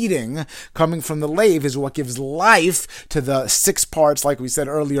beating coming from the Leiv is what gives life to the 6 parts, like we said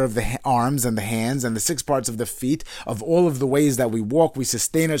earlier, of the arms and the hands and the 6 parts of the feet, of all of the ways that we walk, we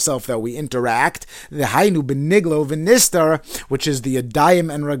sustain ourselves, that we interact. The Hainu beniglo v'nistar, which is the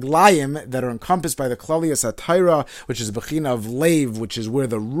Yadayim and Raglayim that are encompassed by the Kabbalas Hatorah, which is a bechina of Leiv, which is where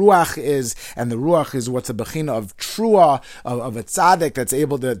the Ruach is, and the Ruach is what's a bechina of Trua, of a Tzaddik that's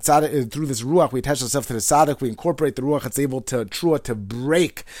able to, through this Ruach, we attach ourselves to the Tzaddik, we incorporate the Ruach that's able to Trua, to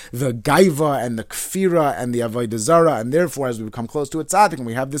break the gaaveh and the kfira and the avodah zara, and therefore as we become close to a Tzaddik and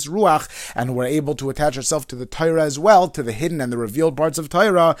we have this Ruach, and we're able to attach ourselves to the Torah as well, to the hidden and the revealed parts of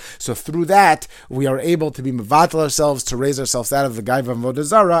Torah. So through that, we are able to be mevatel ourselves, to raise ourselves out of the gaaveh and avodah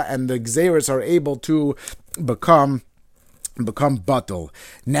zara, and the gzeiros are able to become batul.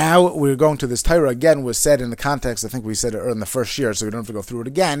 Now we're going to this Torah again. Was said in the context, I think we said it in the first year, so we don't have to go through it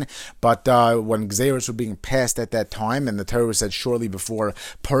again. But when gzeiros were being passed at that time, and the Torah was said shortly before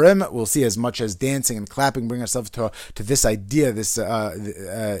Purim, we'll see as much as dancing and clapping bring ourselves to this idea. This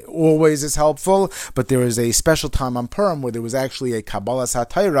always is helpful, but there is a special time on Purim where there was actually a Kabbalas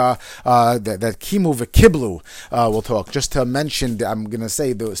Hatorah that kimu v'kiblu. We'll talk just to mention. I'm going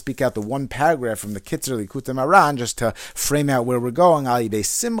to speak out the one paragraph from the Kitzur Likutei Maran just to frame out where we're going. Alidei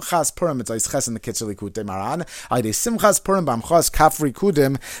simchas Purim, it's Eisches in the Kitzur Likutei Maran. Alidei simchas Purim b'amchas kafri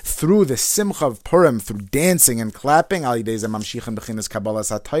kudim, through the simcha of Purim, through dancing and clapping. Alidei ze mamshichin b'chinas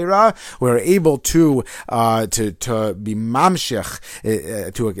Kabbalas Hatorah, we're able to be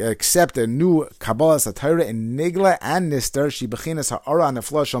mamshich, to accept a new Kabbalas Hatorah in Nigla and Nister. She b'chinas ha'ara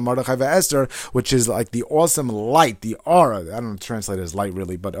nefla shel Mordechai Esther, which is like the awesome light, the aura. I don't translate it as light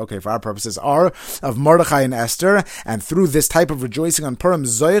really, but okay, for our purposes, aura of Mordechai and Esther. And through this type of rejoicing on Purim,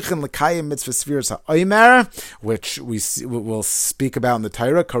 Zoichen L'kayim Mitzvah Sfiras HaOmer, which we'll speak about in the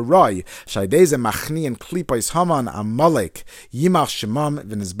Torah, Karoi, Shaydeze Machni and Klipais Haman Amalek, Yimach Shemam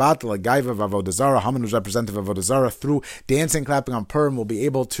V'nizbat L'gaaveh Avoda zara. Haman was representative of Avoda zara. Through dancing, clapping on Purim, we'll be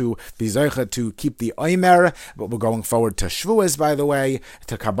able to be Zoicha to keep the Omer, but we're going forward to Shavuos, by the way,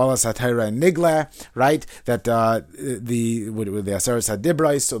 to Kabbalas Hatorah and Nigla, right? That with the Aseres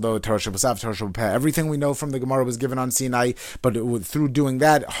HaDibrais, although Torah Shabbat, Torah Shabbat, everything we know from the Gemara was given on Sinai, but through doing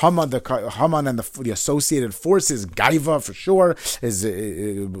that, Haman and the associated forces, gaaveh for sure, is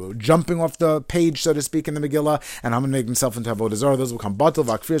jumping off the page, so to speak, in the Megillah, and Haman make himself into avodah zara. Those will come batul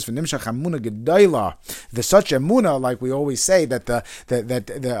v'akfirs v'nimshach emunah gedaila. The such emunah, like we always say, that the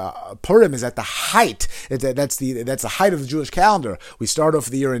Purim is at the height. That's the height of the Jewish calendar. We start off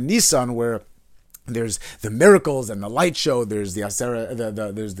the year in Nisan, where there's the miracles and the light show. There's the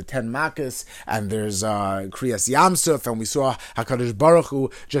there's the 10 Makkos, and there's Kriyas Yamsuf, and we saw Hakadosh Baruch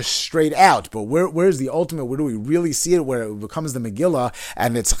Hu just straight out. But where's the ultimate? Where do we really see it? Where it becomes the Megillah,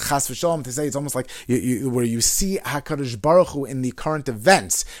 and it's chas v'shalom to say it's almost like where you see Hakadosh Baruch Hu in the current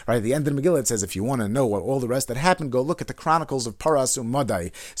events. Right at the end of the Megillah, it says if you want to know what all the rest that happened, go look at the Chronicles of Paras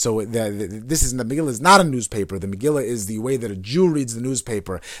Umadai. So this is the Megillah is not a newspaper. The Megillah is the way that a Jew reads the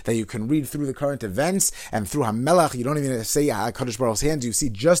newspaper, that you can read through the current events events, and through HaMelech, you don't even say HaKadosh Baruch Hu's hands, you see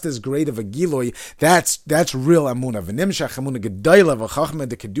just as great of a giloi. That's real emunah. V'nimshach emunah gedola v'chachma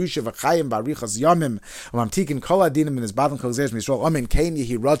dekedusha v'chayim b'arichas yamim v'mamtikin kol adinim in his batul kol gzeiros misrol amen kein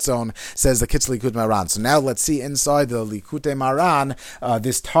yehi ratzon, says the Kitzur Likutei Maran. So now let's see inside the Likutei Maran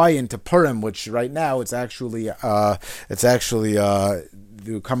this tie into Purim, which right now it's actually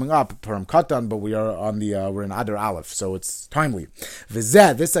coming up, Purim Katan, but we are on we're in Adar Aleph, so it's timely.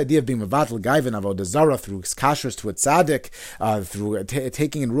 V'zeh, this idea of being batul gaaveh and avodah zarah through kashrus to a tzaddik, through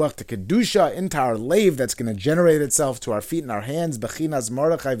taking in Ruach to kedusha into our lave that's going to generate itself to our feet and our hands, bechinas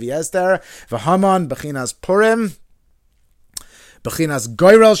Mordechai v'Esther, v'Haman, bechinas Purim, bechinas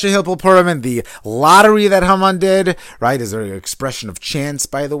goyrel shehilpul Purim, and the lottery that Haman did, right, is an expression of chance,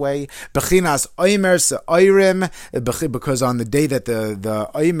 by the way. Bechinas omer se'oirim, because on the day that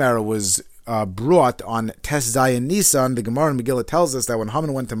the omer was brought on Tes Zayin Nisan, the Gemara in Megillah tells us that when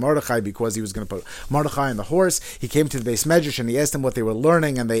Haman went to Mordechai because he was going to put Mordechai on the horse, he came to the Beis Medrash and he asked them what they were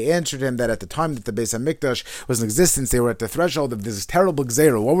learning, and they answered him that at the time that the Beis HaMikdash was in existence, they were at the threshold of this terrible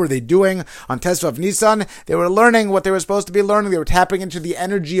gzeiros. What were they doing on Tes Vav Nisan? They were learning what they were supposed to be learning. They were tapping into the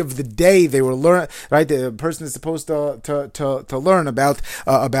energy of the day. They were right. The person is supposed to learn about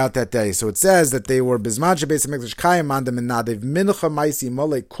that day. So it says that they were Bisman Beis HaMikdash Kayim Mandam and Nadev Mincha Maisi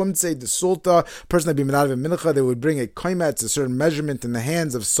Mole Kumtze the Sulta. Person that be menadev mincha, they would bring a koach, a certain measurement in the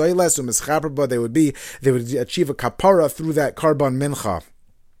hands of soiles u'mischaperba. They would achieve a kapara through that karban mincha.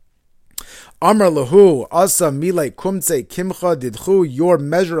 Amar lahu asa milei kumtze kimcha didchu. Your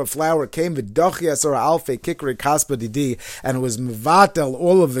measure of flour came v'dachi asor alfe kikri kaspa didi, and it was mevatel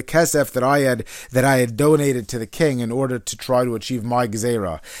all of the kesef that I had donated to the king in order to try to achieve my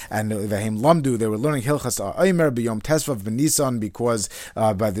gzeira. And the Haim Lamdu, they were learning hilchas omer b'yom tesvav b'nisan, because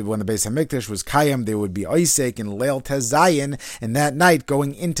when the Beis HaMikdash was kayam, they would be oisek in leil tezayin, and that night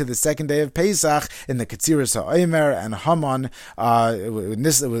going into the second day of Pesach in the ketziras omer, and Haman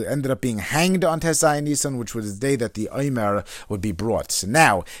ended up being hanged on Tes Zayin Nisan, which was the day that the omer would be brought. So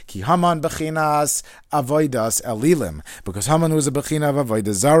now, ki Haman bechinas avodas elilim, because Haman was a bechina of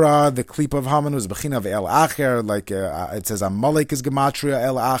avodah zara. The klip of Haman was a bechina of el acher, like it says Amalek is gematria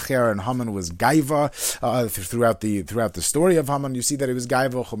el acher, and Haman was gaaveh. Throughout the story of Haman, you see that he was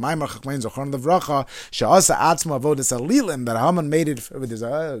gaaveh. Chumayim chachmein zochron levracha she'asa atzma avodas elilim, that Haman made it. There's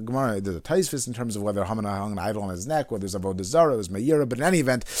a Gemara, there's a taisvis in terms of whether Haman hung an idol on his neck, whether there's avodah zara, it was meira. But in any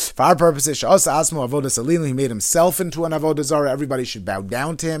event, for our purposes, she'asa atzma avodas elilim, he made himself into an avodah zara. Everybody should bow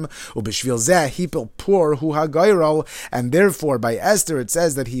down to him. Ubishvil zeh hipil pur hu hagayrol, and therefore by Esther it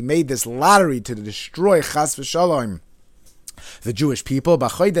says that he made this lottery to destroy chas v'shalom the Jewish people. So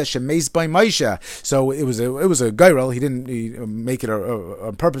it was a gairel. He didn't make it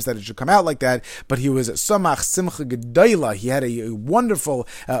on purpose that it should come out like that, but he was samach simcha gedola. He had a wonderful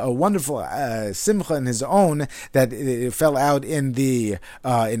simcha in his own that it fell out in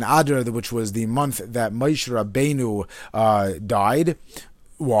Adar, which was the month that Moshe Rabbeinu died.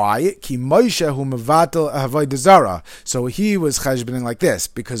 Why? Ki Moshe hu mevatel avodah zara. So he was cheshboning like this,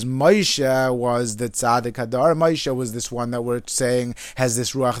 because Moshe was the tzaddik Adar. Moshe was this one that we're saying has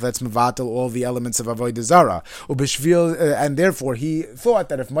this ruach that's mevatel all the elements of avodah zara. And therefore he thought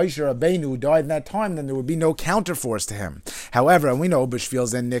that if Moshe Rabbeinu died in that time, then there would be no counterforce to him. However, and we know b'shvil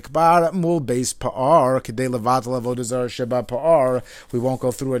zen nikbar mul beis pa'ar kedei levatel avodah zara sheba pa'ar. We won't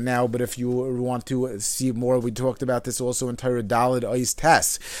go through it now, but if you want to see more, we talked about this also in Torah Daled Ois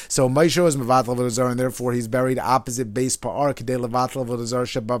Tes. So Moshe was mevatel avodah zara, and therefore he's buried opposite base pa'ar kedei levatel avodah zara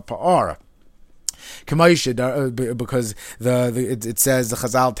sheba pa'ar. Because it says the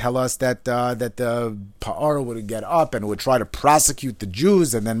chazal tell us that the Pa'ar would get up and would try to prosecute the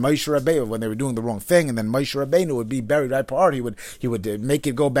Jews, and then Moshe Rabbeinu, when they were doing the wrong thing, and then Moshe Rabbeinu would be buried right Pa'ar. He would make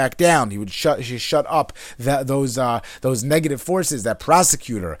it go back down. He would shut up those negative forces that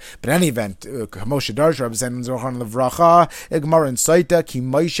prosecute her. But in any event, Moshe Darsha representing Zochron Levracha Gemara and Saita Ki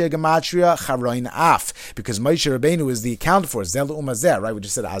Moshe Gematria Charoin Af, because Moshe Rabbeinu is the account for Zel Umazeh, right? We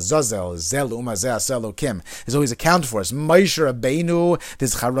just said Azazel Zel Umazeh. There's always a counter for us. Moshe Rabbeinu,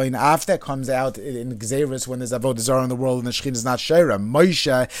 there's charoin af that comes out in gzeiros when there's avodah zara in the world and the shechin is not sheira.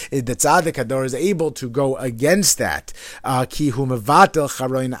 Moshe, the tzaddik Adar, is able to go against that. Ki hu mevatel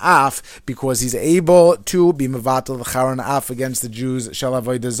charoin af, because he's able to be mevatel the charoin af against the Jews shel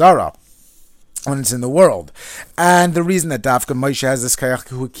avodah zara when it's in the world. And the reason that Dafka Moshe has this koach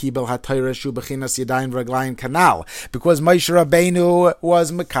hu kibel haTorah shu bechinas yadayim v'raglayim kanal, because Moshe Rabbeinu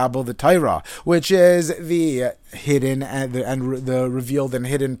was mekabel the Torah, which is the hidden and the revealed and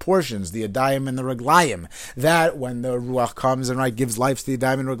hidden portions, the adayim and the reglayim. That when the Ruach comes and gives life to the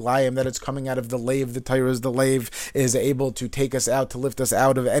adayim and reglayim, that it's coming out of the lave, the Torah is the lave, is able to take us out, to lift us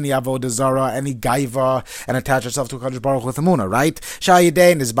out of any avodah zara, any gaaveh, and attach ourselves to Kadosh Baruch with emunah, right?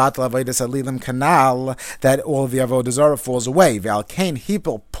 Shayidain is batul avodah canal, that all of the avodah zara falls away. V'alkein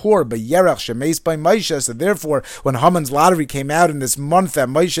hipel poor b'yerach shemeis by Moshe. So therefore, when Haman's lottery came out in this month that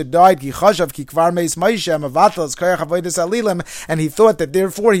Moshe died, ki chashav ki kvar meis Moshe mavatal es koach avodah alilim, and he thought that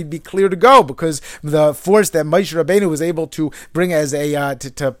therefore he'd be clear to go because the force that Moshe Rabbeinu was able to bring as a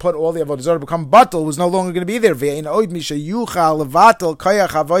to put all the avodah zara to become batul was no longer going to be there. Ve'ein oid misha yuchal levatal koach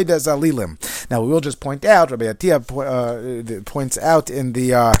avodah alilim. Now we will just point out, Rabbi Atiyah points out in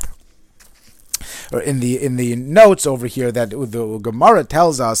the notes over here that the Gemara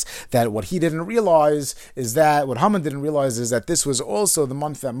tells us that what he didn't realize is that what Haman didn't realize is that this was also the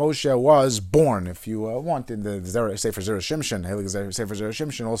month that Moshe was born. If you want, in the Sefer Zera Shimshon, Sefer Zera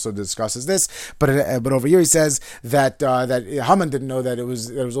Shimshon also discusses this, but over here he says that Haman didn't know that it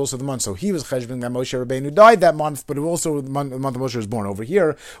was also the month. So he was cheshbon that Moshe Rabbeinu died that month, but it was also the month Moshe was born. Over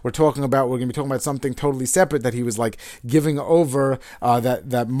here we're going to be talking about something totally separate, that he was giving over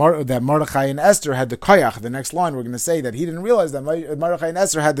that Mordechai and Esther had the koach. The next line we're going to say that he didn't realize that Mordechai and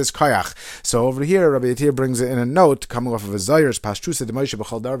Esther had this koach. So over here, Rabbi Atiyah brings in a note coming off of a zayir's pashtusa de Moshe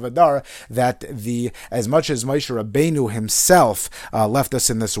b'chol dar v'dar, that as much as Moshe Rabbeinu himself left us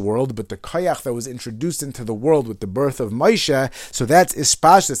in this world, but the koach that was introduced into the world with the birth of Moshe, so that's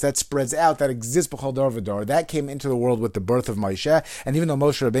ispashtus, that spreads out, that exists b'chol dar v'dar, that came into the world with the birth of Moshe. And even though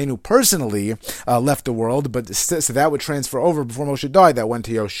Moshe Rabbeinu personally left the world, but so that would transfer over before Moshe died, that went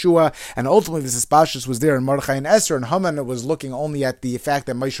to Yoshua, and ultimately this ispashtus was there in Mordechai and Esther, and Haman was looking only at the fact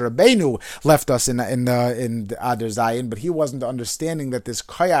that Moshe Rabbeinu left us in the Adar Zion, but he wasn't understanding that this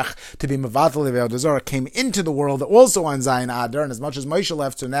koach to be mevatel avodah zara came into the world also on Zion Adar, and as much as Moshe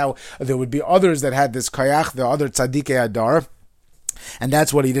left, so now there would be others that had this koach, the other Tzaddik Adar. And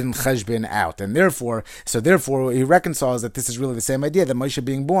that's what he didn't cheshbon out. And therefore he reconciles that this is really the same idea, that Moshe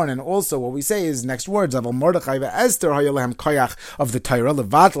being born. And also what we say is next words, Aval Mordechai ve'Esther hayalehem koach of the Torah,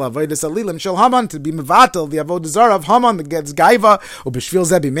 levatel avodah alilim shel Haman, to be mevatel the avodah zara of Haman, the gaaveh, ubishvil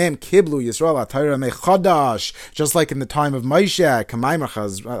zeh b'meim kiblu Yisrael HaTorah mechadash, just like in the time of Moshe, kamayim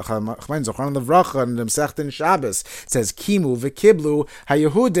chazman zochron levracha, and Masechta Shabbos says kimu v'kiblu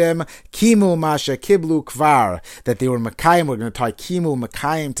haYehudim kimu masha kiblu kvar, that they were makayim. We're going to tie kimu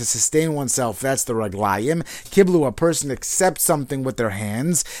makayim, to sustain oneself. That's the raglayim. Kiblu, a person accepts something with their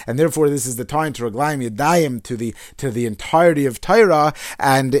hands, and therefore this is the time to raglayim yadayim, to the entirety of Torah.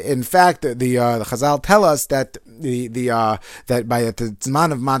 And in fact, the chazal tell us that that by the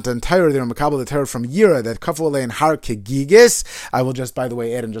zman of Matan Torah, they were makabel the Torah from Yira, that kafu and har kegigis. I will just, by the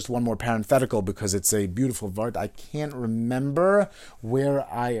way, add in just one more parenthetical because it's a beautiful vart. I can't remember where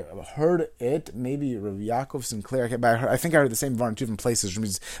I heard it. Maybe Rav Yaakov Sinclair. I think I heard the same vart in two different places, which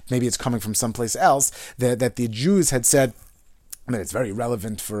means maybe it's coming from someplace else. That the Jews had said. I mean, it's very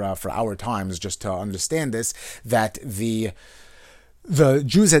relevant for our times just to understand this. That the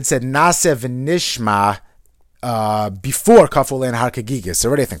Jews had said Naseh v'nishma before Kaful and Harkagigis.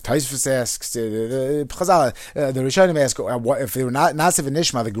 Already, I think Taisvus asks, the Rishonim ask, if they were not Nasiv and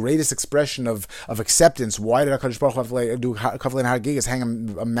Nishma, the greatest expression of acceptance, why did HaKadosh Baruch Hu do Kaful and Harkagigis,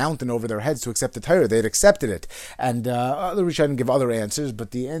 hang a mountain over their heads to accept the Torah? They had accepted it. And other Rishonim give other answers, but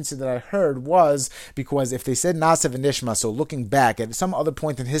the answer that I heard was because if they said Nasiv and Nishma, so looking back at some other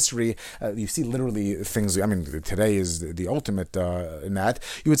point in history, you see literally things, I mean, today is the ultimate in that,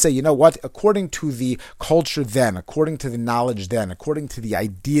 you would say, you know what, according to the culture then, according to the knowledge then, according to the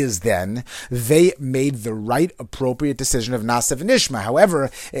ideas then, they made the right appropriate decision of Nasev and Nishma. However,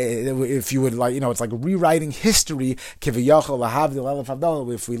 if you would it's like rewriting history. If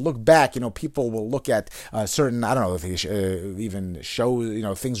we look back, people will look at certain, I don't know, if they even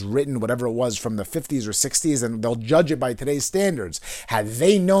show, things written, whatever it was from the 50s or 60s, and they'll judge it by today's standards. Had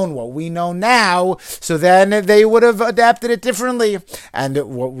they known what we know now, so then they would have adapted it differently. And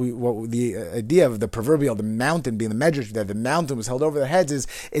what the idea of the proverbial, the mountain being the measure that the mountain was held over their heads is,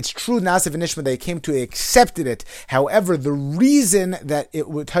 it's true, Nasiv and Nishma, they came to accepted it. However, the reason that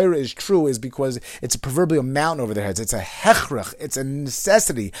Torah is true is because it's a proverbial mountain over their heads. It's a hechrach, it's a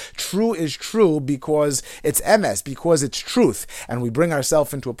necessity. True is true because it's emes, because it's truth. And we bring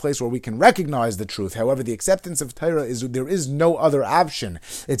ourselves into a place where we can recognize the truth. However, the acceptance of Torah is, there is no other option.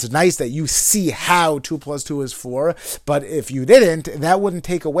 It's nice that you see how 2 + 2 is 4, but if you didn't, that wouldn't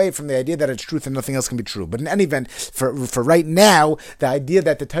take away from the idea that it's truth and nothing else can be true. But in any event, for right now, the idea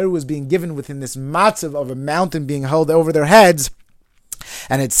that the Torah was being given within this matzav of a mountain being held over their heads,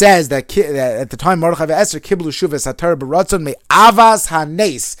 And it says that at the time Mordechai and Esther kiblu shuvas haTorah b'ratzon me avas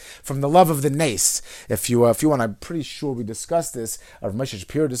hanes, from the love of the nes. If you want, I'm pretty sure we discussed this. Or Moshe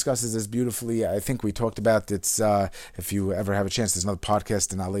Shapiro discusses this beautifully. I think we talked about it. If you ever have a chance, there's another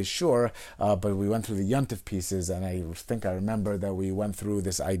podcast in Alei Shur. But we went through the Yontif pieces, and I think I remember that we went through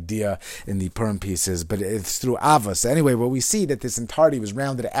this idea in the Purim pieces. But it's through avas. So anyway, where we see that this entirety was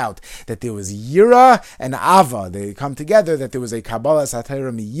rounded out, that there was yira and ava. They come together. That there was a Kabbalas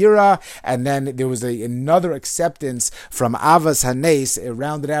Hatorah miyira, and then there was another acceptance from avas hanes. It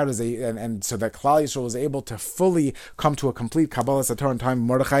rounded out as and so that Klal Yisrael was able to fully come to a complete Kabbalas Hatorah in time of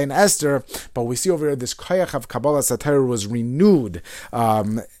Mordechai and Esther. But we see over here this koach of Kabbalas Hatorah was renewed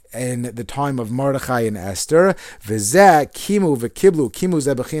in the time of Mordechai and Esther. V'zeh kimu v'kiblu, kimu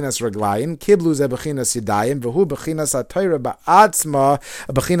zeh b'chinas raglayim, kiblu zeh b'chinas yadayim, v'hu b'chinas haTorah ba'atzma,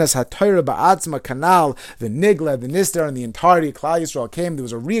 b'chinas haTorah ba'atzma kanal, the nigla, the nistar, and the entirety of Klal Yisrael came. There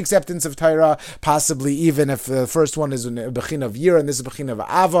was a re-acceptance of Torah, possibly even if the first one is a b'chin of yira and this is a b'chin of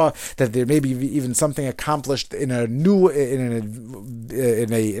ava, that there may be even something accomplished in a new,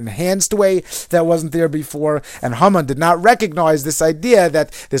 in a enhanced way that wasn't there before. And Haman did not recognize this idea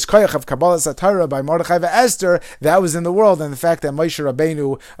that this koach of Kabbalas Hatorah by Mordechai and Esther, that was in the world, and the fact that Moshe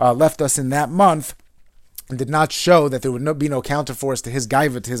Rabbeinu left us in that month did not show that there would be no counterforce to his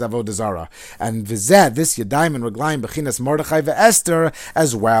gaaveh, to his avodah zara. And v'zeh, this yadayim and raglayim b'chinas Mordechai ve'Esther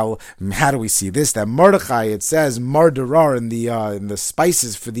as well. How do we see this? That Mordechai, it says mardarar in the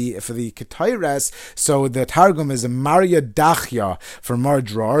spices for the ketores. So the targum is a Maria Dachya for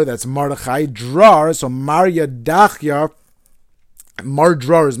mardrar. That's Mordechai drar. So Maria Dachya.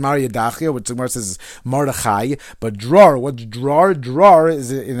 Mardrar is Maria Dachia, which the Gemara says is Mordechai, but drar, what's drar? Drar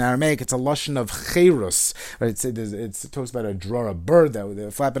is, in Aramaic, it's a lashon of gzeiros. Right? It talks about a drar, a bird that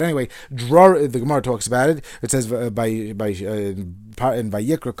would flap. But anyway, drar, the Gemara talks about it. It says in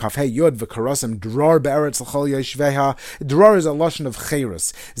Vayikra Kafhei Yod v'Karasim Drar be'eretz l'chol yeshveha. Drar is a lashon of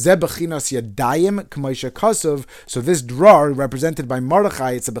gzeiros. Zeh b'chinas yadayim k'moshe kasov. So this drar, represented by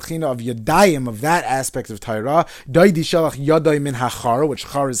Mordechai, it's a b'china of yadayim, of that aspect of Torah. Daidi shalach yadayim min achra, which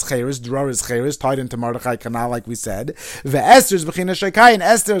char is gzeiros, drar is gzeiros, tied into Mordechai kanal, like we said. Ve'Esther is b'china shaikai, and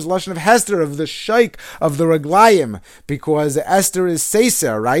Esther is lashon of Hester, of the shaik, of the raglayim, because Esther is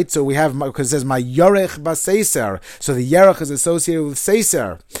seser, right? So we have, because it says my yorech b'seser, so the yerech is associated with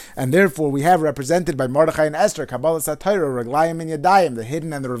seser, and therefore we have represented by Mordechai and Esther Kabbalas Hatorah, raglayim and yadayim, the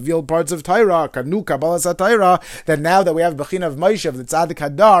hidden and the revealed parts of Torah, kanu Kabbalas Hatorah. That now that we have b'china of Moshe, of the Tzaddik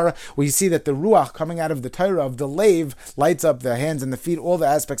Adar, we see that the Ruach coming out of the Torah, of the lave, lights up the hands and the feet, all the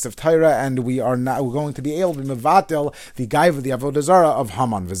aspects of Torah, and we're going to be able to mevatel the gaaveh, the avodah zara of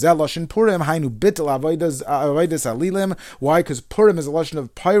Haman. V'zeh lashon Purim hainu bitul avodas alilim. Why? Because Purim is a lashon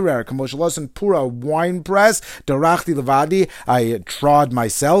of pyrer, kamosh lashon pura, wine press, darachti levadi, I trod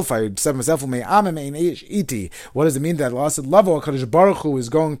myself, I said myself, iti. What does it mean that Lasad Lavo HaKadosh Baruch Hu is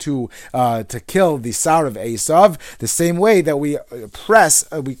going to kill the sar of Esav, the same way that we crush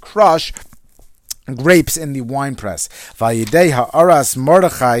grapes in the wine press. Vayidei ha'aras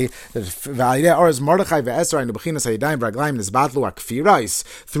Mordechai, vayidei ha'aras Mordechai ve'Esther and b'chinas ha'yadayim v'raglayim nisbatlu akfirais,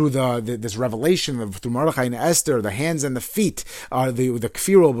 through this revelation of through Mordechai and Esther, the hands and the feet, the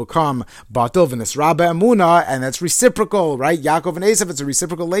kfir will become batul v'nisrabe emunah, and that's reciprocal, right? Yaakov and Esav, it's a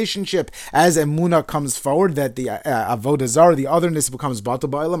reciprocal relationship. As emunah comes forward, that the avodah zara, the otherness, becomes batul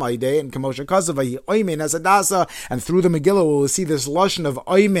ba'olam ha'yidei and kamosha kasav v'hi oimein as adasa, and through the Megillah we will see this lashon of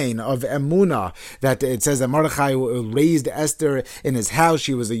oimein, of emunah, that it says that Mordechai raised Esther in his house.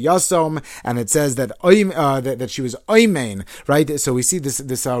 She was a yasom, and it says that that she was oimein, right? So we see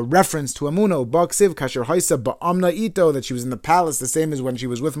this reference to emunah, baksiv kasher haisa ba'amna ito, that she was in the palace, the same as when she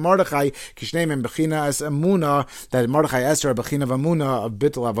was with Mordechai. Kishneim and bechina as emunah, that Mordechai Esther bechina of emunah, of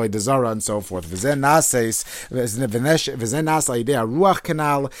bitul avodah zara, and so forth. V'zen naseis v'zen nasa idea ruach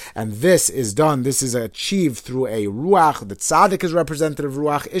canal, and this is done. This is achieved through a ruach. The tzaddik is representative of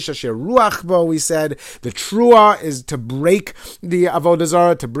ruach. Ishasher ruach bo, we said. The trua is to break the avodah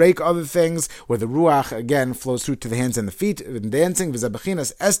zara, to break other things, where the ruach again flows through to the hands and the feet in dancing.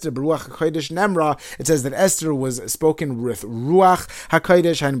 V'zabechinas Esther beruach hakodesh nemra. It says that Esther was spoken with ruach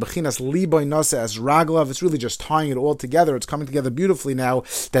hakodesh and bechinas liboy nase as raglav. It's really just tying it all together. It's coming together beautifully now.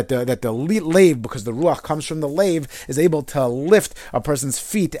 That the lave, because the ruach comes from the lave, is able to lift a person's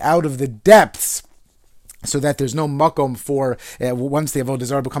feet out of the depths so that there's no makom for, once the avodah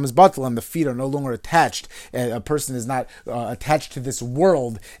zarah becomes batul and the feet are no longer attached, a person is not attached to this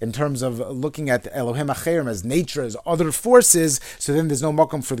world in terms of looking at Elohim acherim as nature, as other forces, so then there's no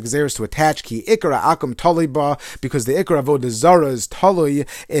makom for the gzeiros to attach, ki ikra akum talui ba, because the ikra avodah zarah is talui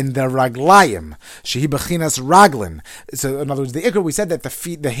in the raglayim, shehi bechinas raglin. So in other words, the ikra, we said that the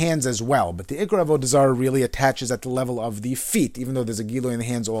feet, the hands as well, but the ikra avodah zarah really attaches at the level of the feet, even though there's a gilui in the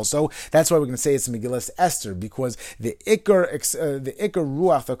hands also. That's why we're going to say it's Megillas Esther, because the ikar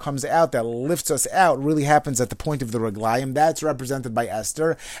ruach that comes out, that lifts us out, really happens at the point of the raglayim. That's represented by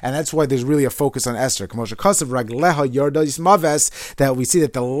Esther, and that's why there's really a focus on Esther. Moshe Rabbeinu yardais maves, that we see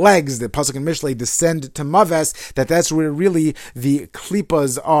that the legs, the pasuk in Mishlei, descend to maves. That's where really the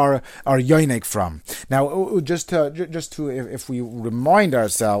klipas are yoinek from. Now, just to if we remind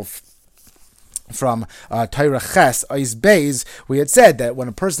ourselves from Torah Ches Ois Beis, we had said that when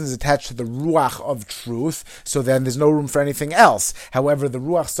a person is attached to the Ruach of truth, so then there's no room for anything else. However, the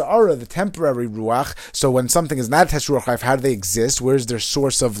Ruach Sa'ara, the temporary Ruach, so when something is not attached to Ruach life, how do they exist? Where's their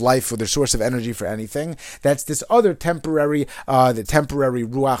source of life or their source of energy for anything? That's this other temporary, the temporary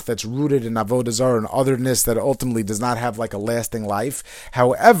Ruach that's rooted in avodah zarah and otherness that ultimately does not have like a lasting life.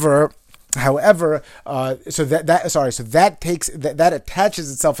 However, so that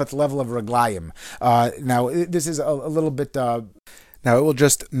attaches itself at the level of raglayim. Now, this is a little bit. Now, I will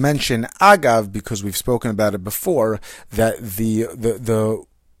just mention agav, because we've spoken about it before, that the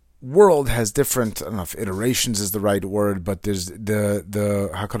world has different, I don't know if iterations is the right word, but there's the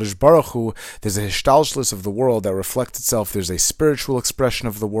HaKadosh Baruch Hu, there's a hishtalshlus of the world that reflects itself, there's a spiritual expression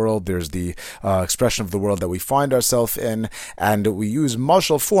of the world, there's the expression of the world that we find ourselves in, and we use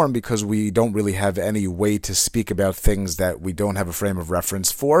mashal form because we don't really have any way to speak about things that we don't have a frame of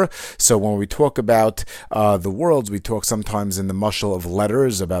reference for. So when we talk about the worlds, we talk sometimes in the mashal of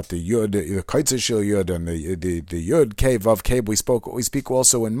letters, about the yud, the kaitzeshil yud, and the yud, k, vav, k. We speak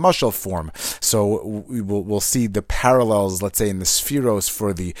also in mashal form. So we'll see the parallels, let's say, in the spheros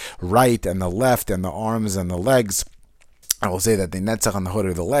for the right and the left and the arms and the legs. I will say that the netzach on the hood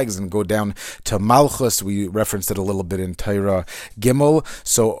are the legs, and go down to Malchus. We referenced it a little bit in Torah Gimel.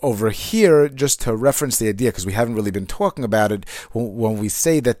 So over here, just to reference the idea, because we haven't really been talking about it, when we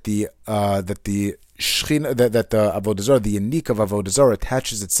say that the Shechina, that the avodah zarah, the unique of avodah zarah,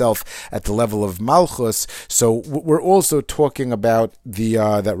 attaches itself at the level of Malchus. So we're also talking about the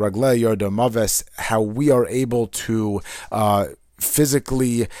that Raglei Yarda Maves, how we are able to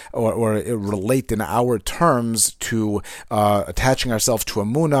physically or relate in our terms to attaching ourselves to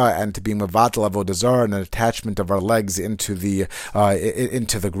emunah and to being batul avodah zarah, and an attachment of our legs into the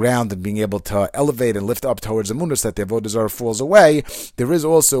ground, and being able to elevate and lift up towards emunah so that the avodah zarah falls away. There is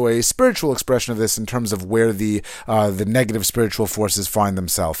also a spiritual expression of this in terms of where the negative spiritual forces find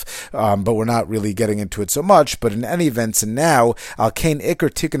themselves, but we're not really getting into it so much. But in any event, so now al kain ikar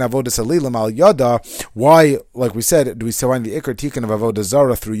tikkun avodah salilim al yada. Why, like we said, do we find the ikar tikkun of avodah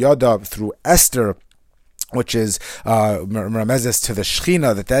zarah through yada, through Esther, which is mermezes to the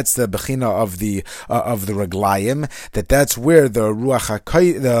Shechina, that's the bechina of the raglayim, that's where the ruach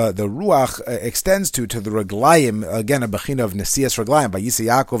extends to the raglayim, again a bechina of nesias raglayim, by Yisa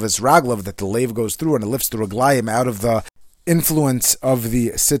Yaakov is raglav, that the lave goes through and it lifts the raglayim out of the influence of the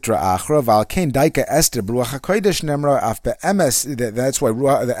sitra achra. Valkein daika Esther Ruach HaKodesh nemra af be'emes. That's why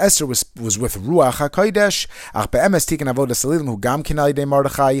the Esther was with Ruach HaKodesh. Ach be'emes tikkun avodah salilim hu gam kinai de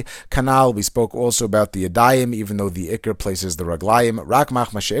Mordechai kanal. We spoke also about the Adayim, even though the ikr places the raglayim. Rak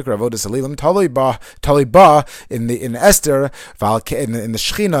mach mashikra avodah salilim tali ba in Esther. In the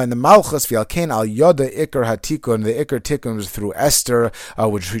Shechina, in the Malchus. Valkein al yoda ikr hatikun. The ikr tikkun was through Esther,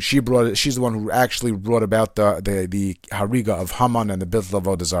 which she's the one who actually brought about the hariga of Haman and the batul of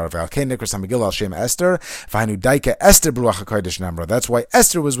avodah zarah. Esther. That's why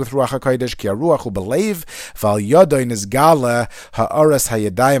Esther was with Ruach HaKodesh. Ki Ruach hu belev val yodain is gala ha'aras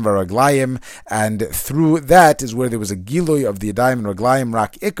hayadayim v'raglayim, and through that is where there was a gilui of the yadayim and raglayim.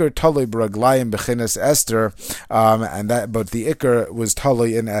 Rak ikar taloi b'raglayim bechinas Esther, and that, but the ikar was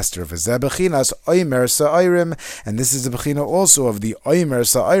taloi in Esther. V'zeh bechinas omer sa'irim, and this is the bechina also of the omer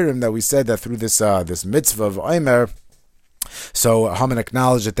sa'irim that we said that through this mitzvah of omer. So Haman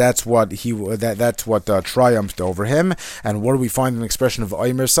acknowledged that's what triumphed over him. And where do we find an expression of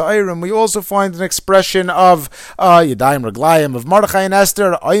omer sa'irim? We also find an expression of yadayim raglayim of Mordechai and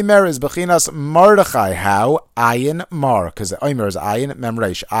Esther. Omer is bechinas Mordechai. How? Ayin mar, because omer is ayin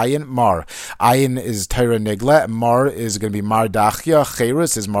memresh. Ayin mar. Ayin is Torah nigla. Mar is going to be mardachya.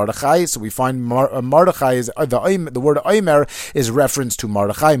 Chzeiros is Mordechai. So we find Mordechai is the word omer is reference to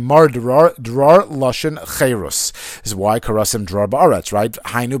Mordechai. Mar drar lashon chzeiros. This is why harasim dror ba'aretz, right?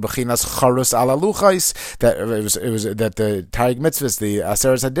 Hainu b'chinas charus ala luchais, that it was that the Taryag mitzvahs, the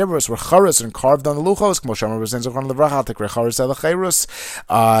aseres hadibros, were charus and carved on the luchos. Moshe Rabbeinu zechron levrach atikre charus ala cheiros.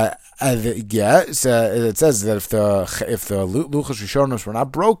 It says that if the luchos rishonos were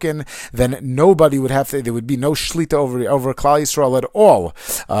not broken, then nobody would have to. There would be no shlita over Klal Yisrael at all,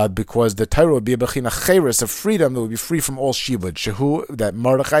 because the Torah would be a bechina cheiros of freedom that would be free from all shibud. Shehu, that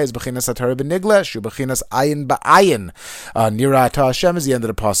Mordechai is bechinas Torah benigla, shu bechinas ayin ba'ayin. Nira ata Hashem is the end of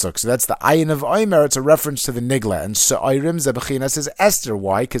the pasuk. So that's the ayin of omer. It's a reference to the nigla. And Sa'irim zebechinas is Esther.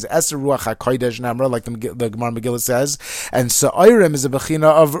 Why? Because Esther Ruach HaKodesh Namra, like the Gemara Megillah says, and Sa'irim is a bechina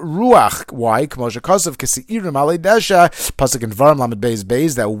of Ruach. Why? K'moshe Kosav K'Seirim Alei Desha, pasuk in Dvarim Lamed Beis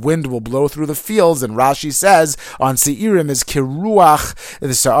Beis, that wind will blow through the fields. And Rashi says on Seirim is Kiruach,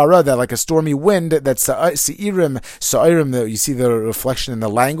 the Sa'ara, that like a stormy wind. That Sa'irim, that you see the reflection in the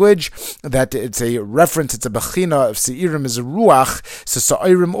language, that it's a reference, it's a bechina of Seirim is a Ruach. So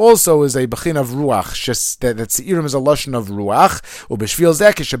Sa'irim also is a bechina of Ruach. Just that Seirim is a lashon of Ruach. Ubeshvil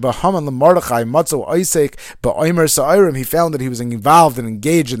Zekish Haman Mordechai Matzo Isaac Ba'omer Sa'irim. He found that he was involved and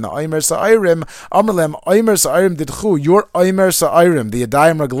engaged in the omer Sa'irim. Amalem omer Sa'irim didchu. Your omer Sa'irim, the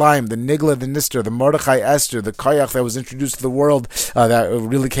Yadayim Raglaim, the Nigla, the Nister, the Mordechai Esther, the koach that was introduced to the world, that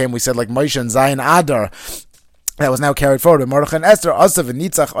really came, we said, like Moshe and Zion Adar, that was now carried forward. Mordechai and Esther, Asav and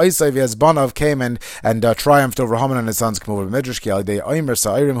Nitzach, Oisai, Yezbanov came and triumphed over Haman and his sons. Come over Midrash Ki Alidei Omer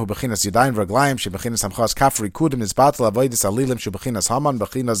Sa'irim hu bechinas Yadayim Raglaim she bechinas Hamchas Kafri Kudim is batul avodah Alilim she bechinas Haman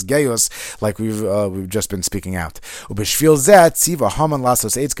bechinas gzeiros, like we've just been speaking out. Ubeshvil zet tziva Haman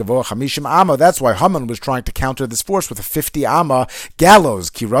lasos eitz gavoach 50 amma. That's why Haman was trying to counter this force with a 50 amma gallows.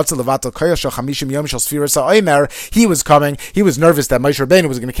 Ki ratza levatel koach shel 50 yom shel sfiras ha'omer. He was nervous that Moshe Rabbeinu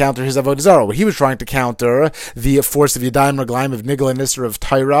was going to counter his avodah zarah. He was trying to counter the force of Yadayim Raglaim of Nigla and Esther of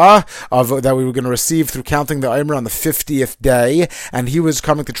Torah that we were going to receive through counting the omer on the 50th day, and he was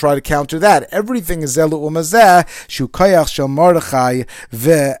coming to try to counter that. Everything is zelu umazeh shu koach shel Mordechai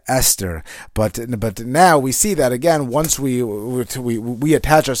ve Esther. But now we see that again. Once we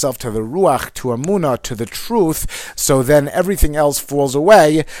attach ourselves to the Ruach, to emunah, to the truth, so then everything else falls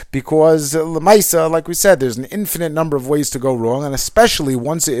away, because l'maisa, like we said, there's an infinite number of ways to go wrong, and especially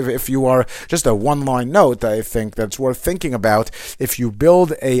once if you are just a one-line note, I think that's worth thinking about. If you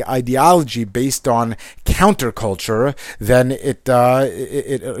build a ideology based on counterculture, then it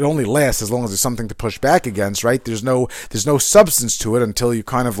only lasts as long as there's something to push back against, right? There's no substance to it until you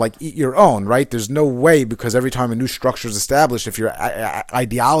kind of like eat your own, right? There's no way, because every time a new structure is established, if your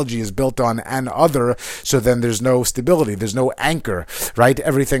ideology is built on an other, so then there's no stability, there's no anchor, right?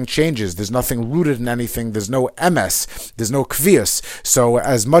 Everything changes. There's nothing rooted in anything. There's no MS. There's no kvius. So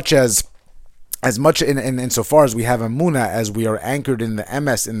as much insofar as we have emunah, as we are anchored in the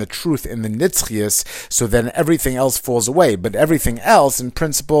emes, in the truth, in the nitzchias, so then everything else falls away. But everything else, in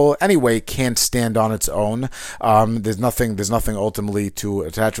principle, anyway, can't stand on its own. There's nothing ultimately to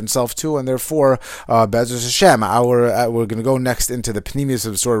attach oneself to, and therefore, Be'ezus Hashem, we're going to go next into the pnimius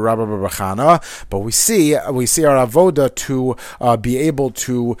of the story of Rabbi Bachana, but we see our avoda to be able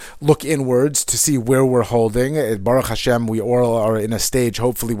to look inwards, to see where we're holding. Baruch Hashem, we all are in a stage,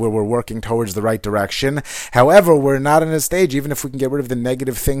 hopefully, where we're working towards the right direction. However, we're not in a stage, even if we can get rid of the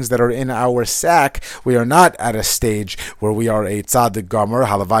negative things that are in our sack, we are not at a stage where we are a tzaddik gomer.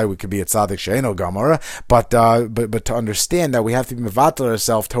 Halavai, we could be a tzaddik she'eno gomer, but to understand that we have to be mevatel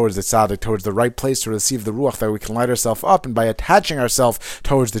ourselves towards the tzaddik, towards the right place to receive the ruach, that we can light ourselves up, and by attaching ourselves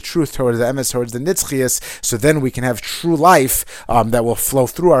towards the truth, towards the emes, towards the nitzchias, so then we can have true life that will flow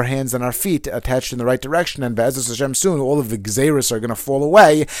through our hands and our feet, attached in the right direction, and Be'ezus Hashem soon, all of the gzeiros are going to fall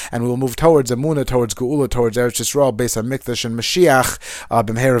away, and we will move towards emunah, towards geula, towards Eretz Yisrael, based on Mikdash and Mashiach,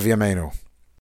 b'meherav yameinu.